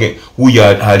ng'omuntu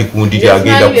wuyo ali ku ndiri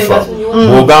agenda kufa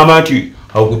bw'ogamba nti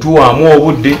okutuwaamu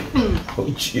obudde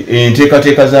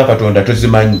enteekateeka za Katonda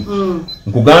tozimanyi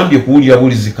nkugambye kuwulira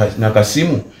bulizi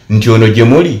nakasimu nti ono gye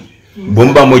muli bwe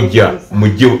muba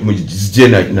mujje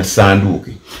na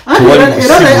sanduuke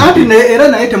era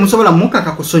naye temusobola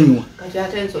mukaka kusonyiwa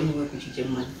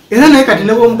era naye kati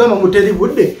ne bwomugamba muteri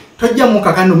budde tojja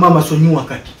mukaka no maama sonyiwa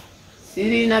kati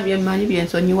sirina byemmanyi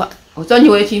byensonyiwa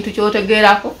osonyiwa ekintu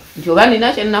kyotegeerako nti oba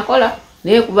nina kyenakola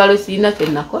naye kuba lwe sirina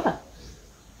kyenakola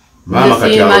maama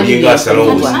kati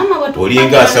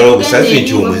olinga asala obusazi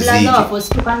nti omuziiki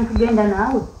tugenda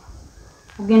naawe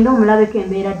ogenda omulabeko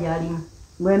embeera gy'alimu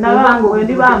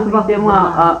bwendibamuliddemu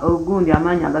ogundi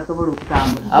amaanyi agasobola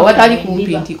okutambula awatali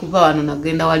kumpi nti kuva wano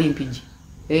nagenda wali mpigi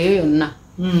eyo yonna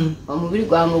omubiri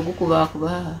gwange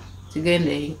ogukubakuba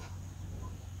kigenda eyo.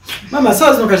 Mama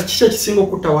saa zino kati kiki ekisinga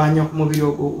okutawaanya ku mubiri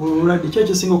ogwo olulwadde ki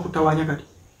ekisinga okutawaanya kati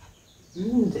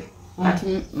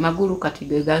Kati magulu kati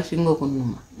ge gansinga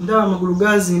okunuma. Ndaba magulu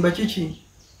gazimba kiki?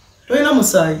 Toyina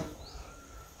musaayi?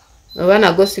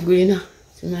 Abaana go sigulina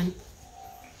simanyi.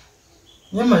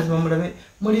 Nyamazima mulabe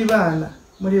muli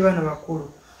baana bakulu.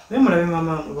 Naye mulabe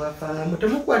mama mwafaanana.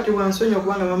 Temukwatibwa nsonyi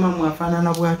okubanga mama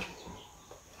mwafaanana bwatyo.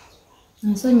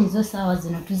 Nsonyi zo saawa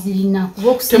zino tuzirina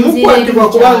kuba okusinziira temukwatibwa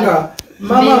kubanga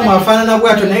mama mwafaanana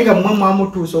bwatyo naye nga mmwe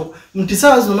mwamutuusa nti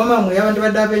saawa zino mama mwe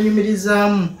yabadde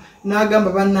abenyumirizaamu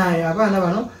n'agamba bannaye abaana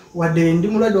bano wadde ndi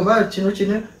mulwadde oba kino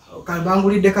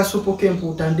bangulidde kasupu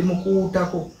k'empuuta ndi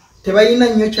mukuwuutako tebalina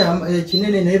nnyo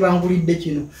kinene naye bangulidde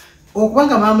kino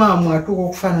okubanga mama mwatuuka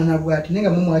okufaanana bw'ati naye nga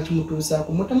mmwe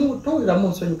mwakimutuusaako mutamutoweramu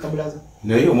nsonyi kabulaza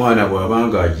naye omwana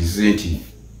bw'abanga agize nti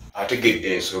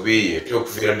ategedde ensobe ye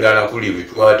okuviira ddala kuli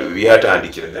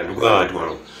byatandikira ddala tugamba nti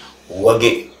wano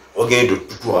wagenda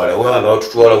otutwala wanga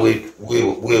watutwala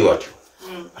bwe watyo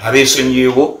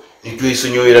abeesonyiwewo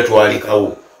nitwesonyiwa era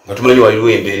twalekawo nga tumanyi waliwo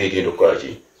embeera egenda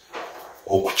okukolaki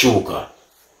okukyuka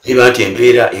eba nti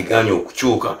embeera eganye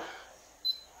okukyuka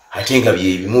ate nga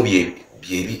byebimu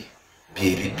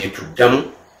byetuddamu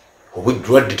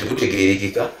obudwadde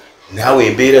tebutegeerekeka naawe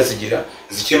embeera zigira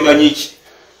zikyemanyi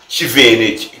kiveene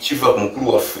kiva ku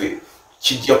mukulu waffe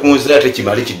kijja kunzira ate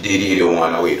kimale kiddeereere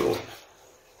omwana weero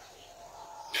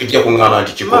kijja kuŋŋamba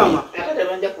nti kikomi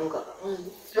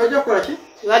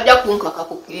tebajja kunkaka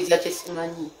kukkiriza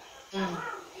kyesimanyi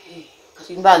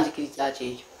kati mba nzikiriza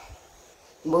kyekyo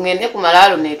mbu ŋŋende ku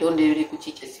malaalo neetonda ebiri ku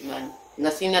ki kyesimanyi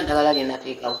nga sirina ddagala lye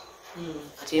nateekawo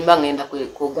kati mba ŋŋenda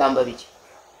kugamba biki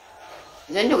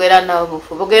nze njogera nawe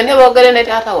mufu bugende boogere ne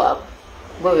taata waabwe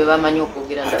bo be bamanyi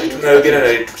okwogera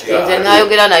nze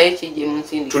nayogera naye ekijje mu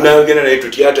nsindi tunayogera naye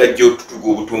tutya atajja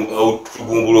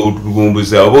otugumbula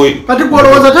obutugumbuza kati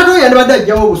gwolowooza taata oyo yandibadde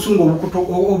ajjawo obusungu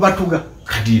obatuga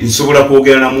kati nsobola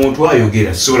kwogera na muntu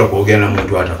ayogera sisobola kwogera na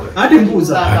muntu atakola ati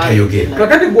mbuuza atayogera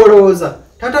kakati gwolowooza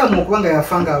taata wamwe okubanga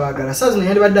yafanga abaagala saa zino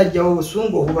yandibadde ajjawo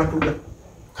obusungu obubatuga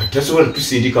kati tasobola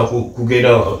tusindika kugenda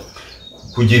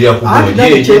kujirya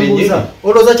kugonja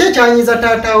olowooza kyekyanyiza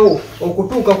taatawo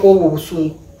okutuuka kw'obwo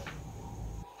obusungu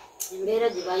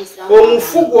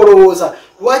omufugu olowooza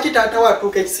lwaki taatawo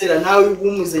atuuka ekiseera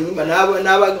n'awegumuza ennyumba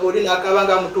oli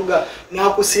n'akabanga amutuga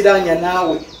n'akusiranya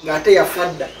naawe ng'ate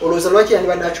yafadda olowooza lwaki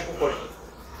yandibadde akikukola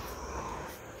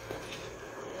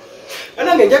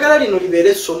anange njagala lino libeera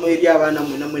essomo eri abaana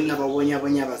mwena mwenna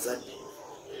babonyabonya abazadde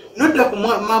nodda ku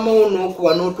mama wo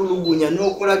n'okuwa n'otulugunya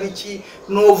n'okola biki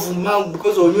n'ovuma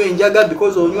because onywa enjaga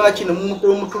because onywa kino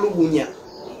mutulugunya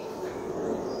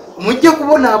mujja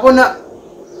kubonaabona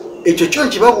ekyo kyo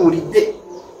nkibabuulidde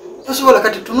tosobola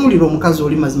kati tunuulira omukazi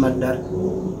oli mazima ddala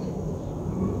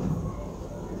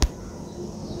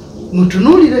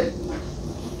mutunuulire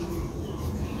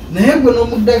naye gwe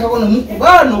n'omuddakako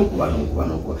nomukuba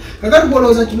kakati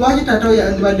gwolowooza kilwaki taata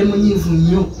yandibadde munyiivu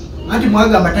nnyo anti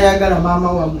mwagamba tayagala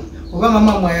maama wamwe oba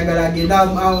maama mwayagala agenda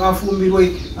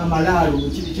afumbirwe amalaalo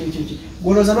kiki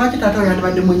gwolowooza lwaki taata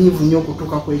yandibadde munyiivu nnyo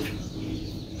okutuuka ku ekyo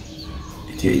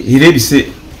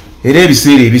era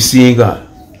ebiseera ebisinga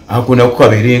akona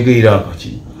kukabeerenga era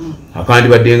akaki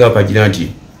akandibadde nga akagira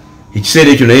nti ekiseera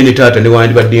ekyo naye ne taata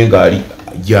newandibadde nga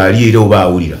gyali era oba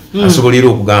awulira asobola era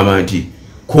okugamba nti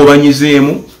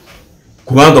kobanyizeemu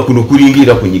kubanga kuno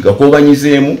kulingira kunyiga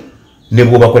kobanyizeemu ne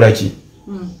bwobakola ki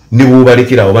ne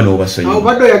bwobalekera oba n'obasonyiwa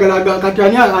obadde oyagala kati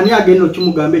ani agenda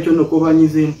okimugamba ekyo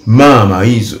nokobanyizeemu maama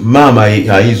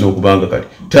ayinza okubanga kati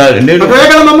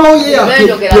oyagala mama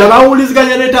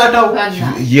yabawuliziganya ne taatawo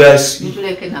yes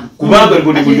kubanga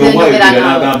buli omu ayogera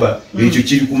n'agamba ekyo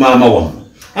kiri ku maama wammwe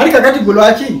ali kakati gwe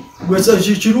lwaki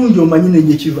kirungi omanyi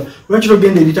negye kiva lwaki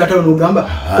togenda eri taatawo n'ogamba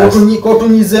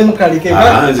kotunyizeemu kaleke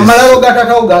amalalo ga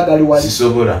taatawo gagali wali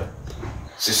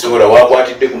sisobola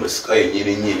wakwatidde ku masika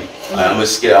yennyini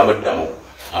amasikira amaddamu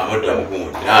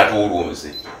gundi n'atuulunze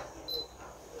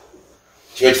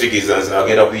kiba kitegeeza nze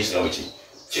agenda kuyisiramu ki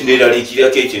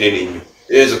kindeeraliikirako ekinene nnyo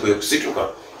enze kwe kusituka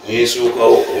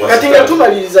nensookawo kati nga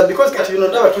tumaliriza because kati bino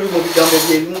ndaba tuli mu bigambo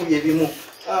byebimu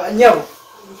nyabo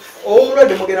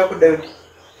omulwadde mugenda kuddayo nti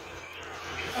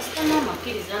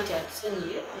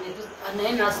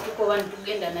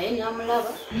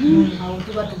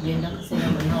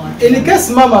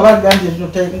enikesi maama abagambye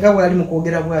nga bwali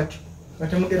mukwogera bwatyo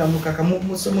batemugera mukaka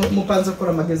mupanze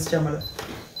kukola magezi kyamala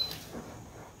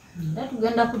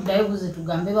tugenda kuddayo buze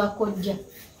tugambe bakojja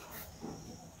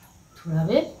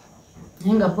tulabe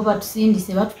naye nga bo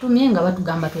batusindise batutumye nga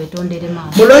batugamba twetondere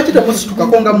maama mulwaki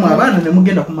temusitukako nga mwe abaana ne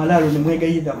mugenda ku malaalo ne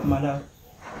mwegayirira ku malaalo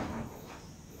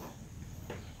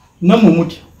nammwe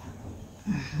mutya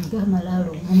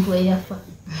gamalaalo omuntu eyafa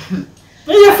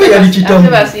yafa yali kitamu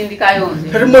basindikayo nze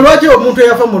kati mulwaki omuntu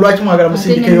eyafa mulwaki mwagala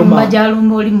musindikeyo mama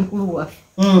jalumba oli mukulu waffe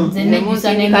nze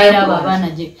nemusa nembeera abo abaana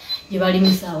gye bali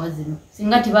mu ssaawa zino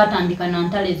singa tibatandika na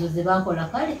ntale ezo ze bakola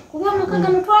kale kuba amaka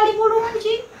gano twali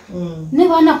bulungi ne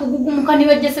baana kugugumuka ne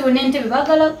bajjasebo n'entebe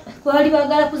twali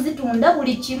baagala kuzitunda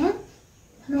buli kimu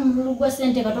n'omululu gwa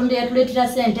ssente katonda yatuleetera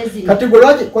ssente zino kati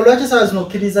lwaki saa zino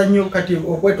okkiriza nnyo kati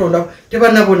okwetonda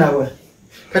tebanabonabona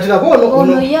kati nabo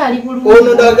ono yali bulungi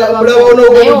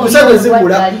ono sente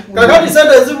zibula kakati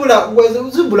sente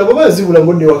zibula baba zibula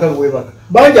ngodde waka ngwebaka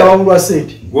bangi ababulwa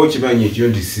sente gwokimanyi ekyo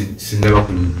nti sinnaba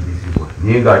kunyigirizibwa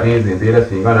naye ng'ate nze embeera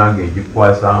singa nange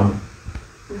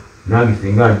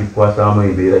ngikwasaamu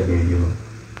embeera gyendimu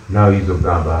naawe yinza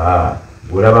okugamba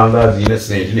olabanga azirina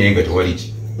sente naye nga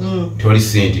tewali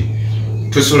sente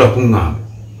tosobola kuŋŋamba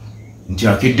nti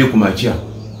akedde ku makya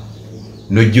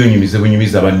nojja onyumiza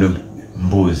bunyumiza banno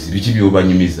mbuuzi biki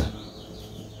byobanyumiza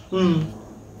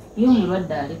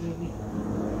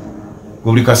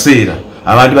buli kaseera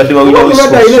abantu badde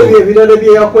ebirala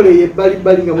byeyakoleye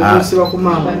ebbalibbali nga mutuusiba ku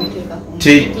maama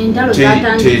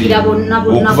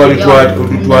okuva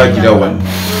lutwagira wano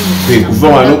kwekuva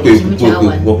wano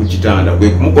kwekugwa ku kitanda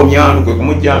kwekumukomya wano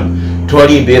kwekumujjano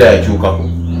twali mbeera yakyukako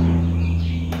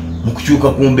mukukyuka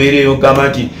ku mbeera eyo gamba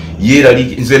nti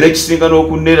nze nekisinga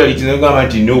n'okunneeralikiza gamba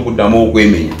nti nina okuddamu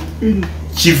okwemenya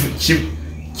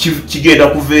kigenda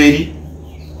kuva eri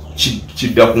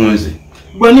kidda ku nze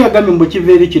bwani yagambye mbu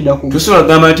kiva eri kidda ku tosobola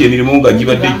kugamba nti emirimu nga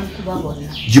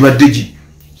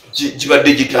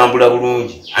gibadde gitambula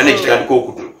bulungi ane kitandika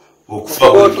okufa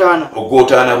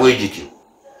ogootaana bwegityo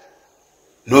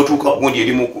n'otuuka kundi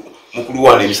eri mukulu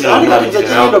wana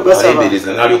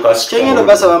emisanaayembereza n'alyoka kyengenda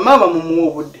basaba maama mumuwa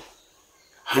obudde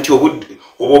anti obudde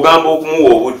oba ogamba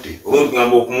okumuwa obudde oba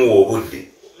ogamba okumuwa obudde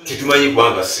tetumanyi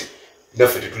kubanga si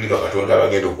naffe tetulika katonda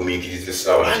abagenda okumiikiriza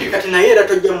essaawa kati naye era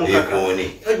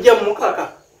tojja mukaka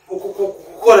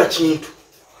okukola kintu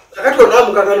kakati onaa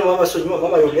mukaka no mama sonyiwa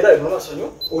mama yogera mama sonyiwa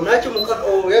onaki mukaka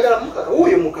oyagala mukaka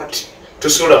wuyo mukati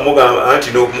tosobola mugamba anti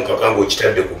n'okumukaka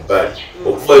ng'okitadde ku bbali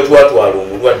okuva etwatwala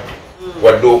omulwadde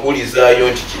wadde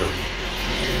okuwulizaayo nti kino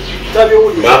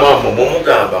maama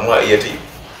mumugamba yati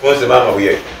konze maama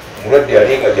bwe omulwadde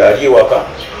yali nga gyali ewaka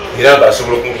era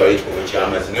ng'asobola okumutwala ekikopo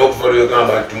ky'amazzi naye okuva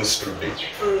lwegamba nti tumusitudde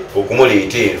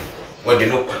okumuleeta eno wadde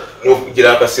n'okugira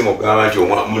akasimu okugamba nti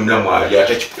munnamwali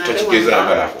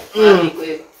atakigezanga nako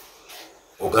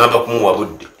ogamba kumuwa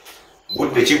budde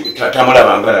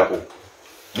tamulabanga nako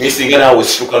naye singa naawe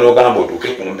situka n'ogamba otuuke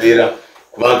ku mbeera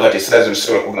kubanga ate essaawa zino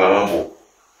sobola kugamba mbu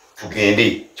tugende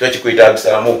kiba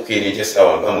kikwetaagisaamu okukeera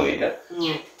ekyessaawa nga mwenda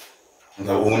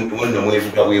nga wonna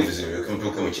mwevuga bwevuze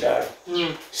mutuuke mu kyalo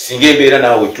singa embeera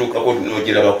naawe tuukako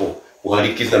n'ogirabako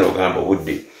wandikiza n'ogamba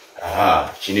obudde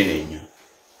kinene nnyo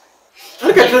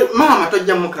maama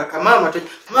tojja mukaka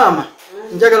maama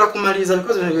njagala kumaliriza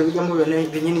bikozi ebigambo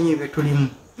byennyini bye tulimu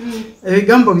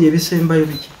ebigambo bye bisembayo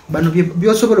biki bano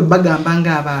byosobola bagamba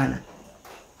ng'abaana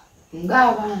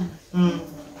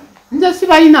nze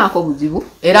sibalinaako buzibu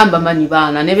era mbamanyi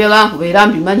baana ne byebankuba era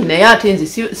mbimanyi naye ate nze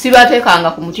sibateekanga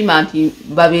ku mutima nti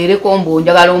babeereko mbu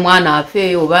njagala omwana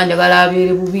afe oba njagala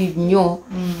abeere bubi nnyo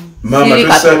maama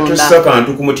tossa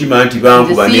akantu ku mutima nti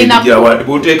bankuba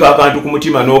bw'oteeka akantu ku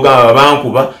mutima n'ogamba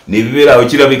bankuba nebibeerawo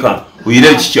kirabika uyire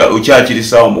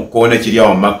okyakirisawo mu kkoona kiri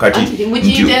awo mu makkati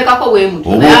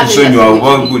oba okusonyiwa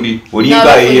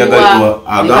olinga eyagalwa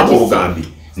agamba obugambi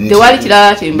tewali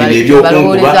kirala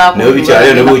kyembalowooleza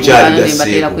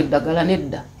ku eddagala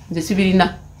nedda nze sibirina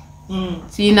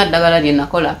siyina ddagala lye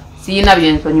nakola siyina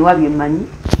byensonyiwa byemmanyi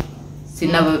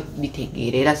sina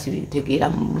bitegeera era sibitegeera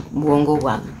mu bwongo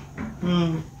bwange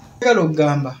agala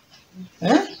okugamba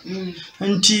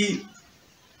nti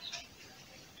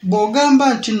bw'ogamba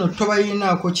nti no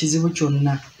tobayinaako kizibu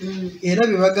kyonna era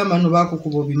bye bagamba no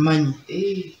baakukuba obimanyi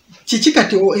kiki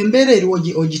kati embeera eriwo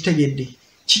ogitegedde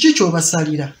kiki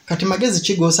kyobasalira kati magezi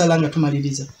ki g'osala nga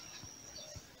tumaliriza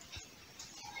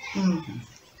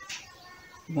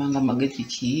kubanga magezi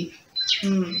ki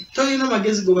tolina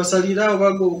magezi gobasalira oba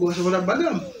gosobola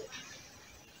bagamba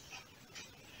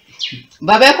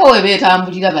babeeko we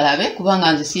beetambulira balabe kubanga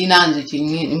nze siina nze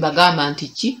mbagamba nti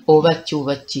ki oba ki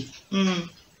oba ki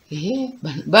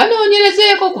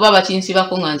banoonyerezeeko kuba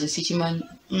bakinsibako nga nze sikimanyi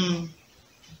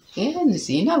nze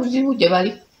siina buzibu gye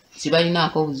bali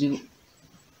sibalinaako buzibu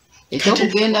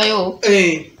ekyokugendayo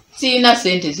siina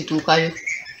sente zituukayo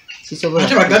sisobola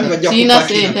siina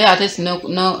sente ate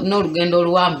n'olugendo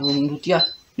oluwanvu lutya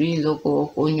luyinza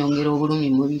okunyongera obulumi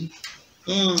mubiri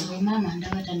maama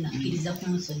ndaba tannakkiriza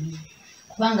kumusonyiwa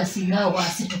kubanga singa awo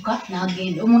asituka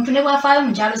n'agenda omuntu ne bwafaayo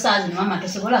mu kyalo saa zino maama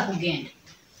tosobola kugenda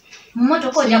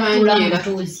Mmotoka ojja kutula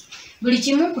mutuuzi. Buli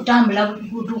kimu kutambula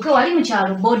kutuuke wali mu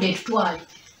kyalo boda etutwale.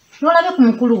 Nolabe ku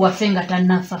mukulu waffe nga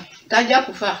tannafa. Tajja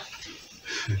kufa.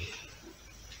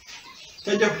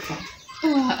 Tajja kufa.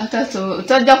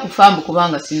 Tajja kufa mbu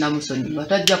kubanga sinnamusonyiwa.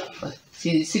 Tajja kufa.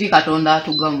 Siri Katonda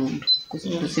atuga muntu.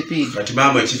 Kati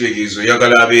maama kitegeezo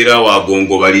oyagala abeerawo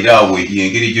agongobaliraawo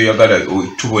engeri gy'oyagala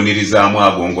tubonerezaamu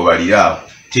agongobaliraawo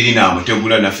teri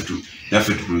naamutegula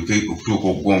naffe tutuleke okutuuka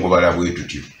okugongobala bwe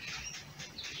tutyo.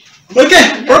 Okay,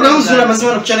 program zula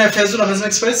mazima kuchana ya Zula Mazima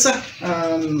Express.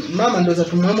 Mama ndoza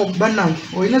tumwemo banange.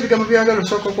 Oyina bigambo byagala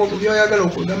soko ko byagala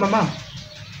okugamba mama.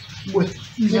 Gwe.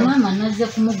 Nze mama nazze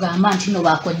kumugamba nti no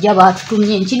bakojja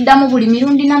batutumye nkiddamu buli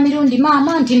mirundi na mirundi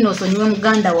mama nti no sonyiwe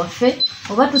muganda waffe.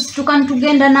 Oba tusituka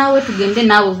ntugenda naawe tugende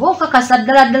naawe boka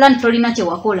kasaddala ddala ntolina kye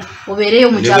wakola.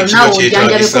 Obeereyo mu kyalo naawe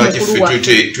ojanjabe ku mukulu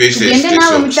waffe. Tugende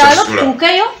naawe mu kyalo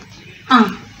tuukeyo.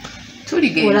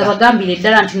 Tuligenda. Olabagambire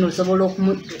ddala nti nosobola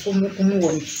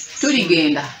okumuwona.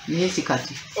 Tuligenda myezi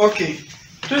kati. Okay.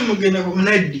 Tuli mugenda ku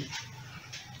Neddi.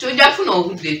 Tujja funa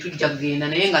obudde tujja kugenda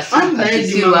naye nga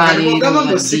sirwaleero. Ogamba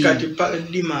Kunsi Kati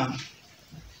di mama.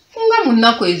 Nga mu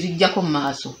nnaku ezijjako mu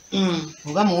maaso.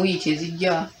 Oba mu wiiki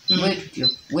ezijja bwe tutyo.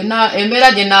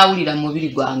 Embeera gye naawulira mu mubiri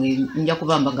gwange nja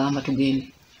kuba mbagamba tugende.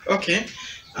 Okay.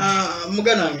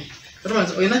 Muganange.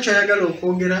 Oyina ky'oyagala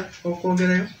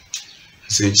okwogerayo?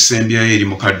 Sekisembyayo eri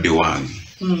mukadde wange.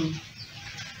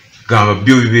 Gamba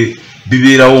byo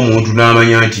bibeerawo omuntu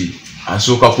n'amanya nti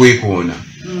asooka kwekoona.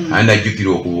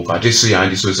 Anajjukira okubuuka ate so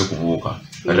yandisoose kubuuka.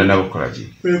 Atanaba gye.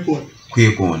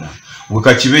 Kwekoona.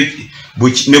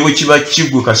 Ne bwe kiba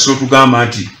kiggwe kasooka tugamba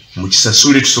nti mu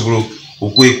kisasule tusobola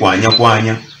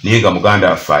okwekwanya naye nga muganda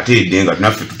waffe ateredde nga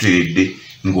naffe tuteredde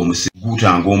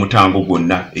ng'omusigutanga omutango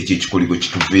gwonna ekyo ekikoligo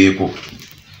kituveeko.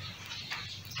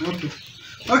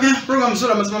 Okay, program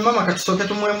Zula Mazima mama katusoke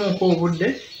tumwemu ko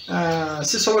obudde.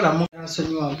 Sisobola mu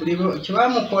nsonyiwa bulibo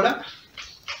kibamukola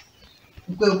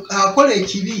akola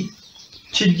ekibi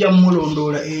kijja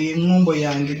mulondola engombo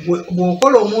yange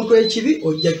bw'okola omuntu ekibi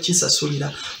ojja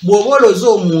kisasulira bw'oba oloza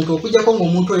omuntu okujjako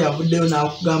ng'omuntu oyo avuddeyo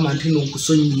n'akugamba nti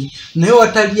n'okusonyiye naye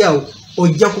watali awo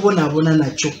ojja kubonaabona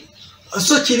nakyo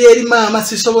so kiri eri maama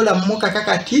sisobola mukaka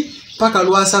kati paka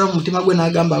lwasala omutima gwe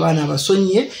n'agamba abaana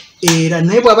abasonyiye era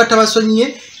naye bw'aba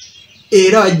tabasonyiye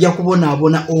era ajja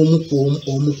kubonaabona omu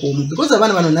because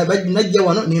abaana bano najja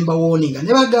wano nemba warninga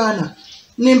ne bagaana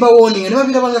nemba warninga ne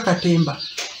babirabanga katemba.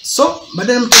 So,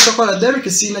 mbadde mutesa kola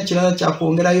Derek sina kirala kya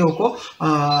kwongerayo okwo.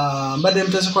 Mbadde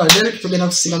mutesa kola Derek tugenda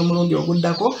kusinga n'omulundi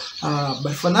oguddako.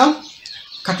 But for now,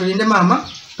 katulinde mama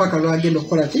paka lwagenda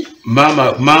okukola ki?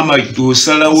 Mama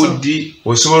osalawo ddi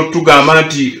osobola tugamba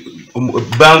nti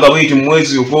banga bwiti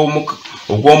mwezi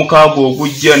ogw'omukaaga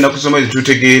ogujja nakusoma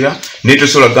tutegeera naye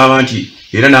tosobola gamba nti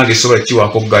era nange sobola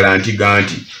kiwaako garanti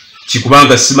ganti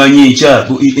kikubanga simanyi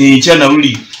enkya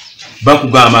nawuli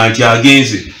bakugamba nti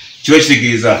agenze kiba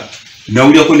kitegeeza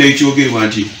nawulyako n'ekyogerwa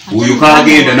nti oyo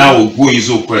kaagenda naawe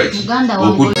ogwoyinza okukola ki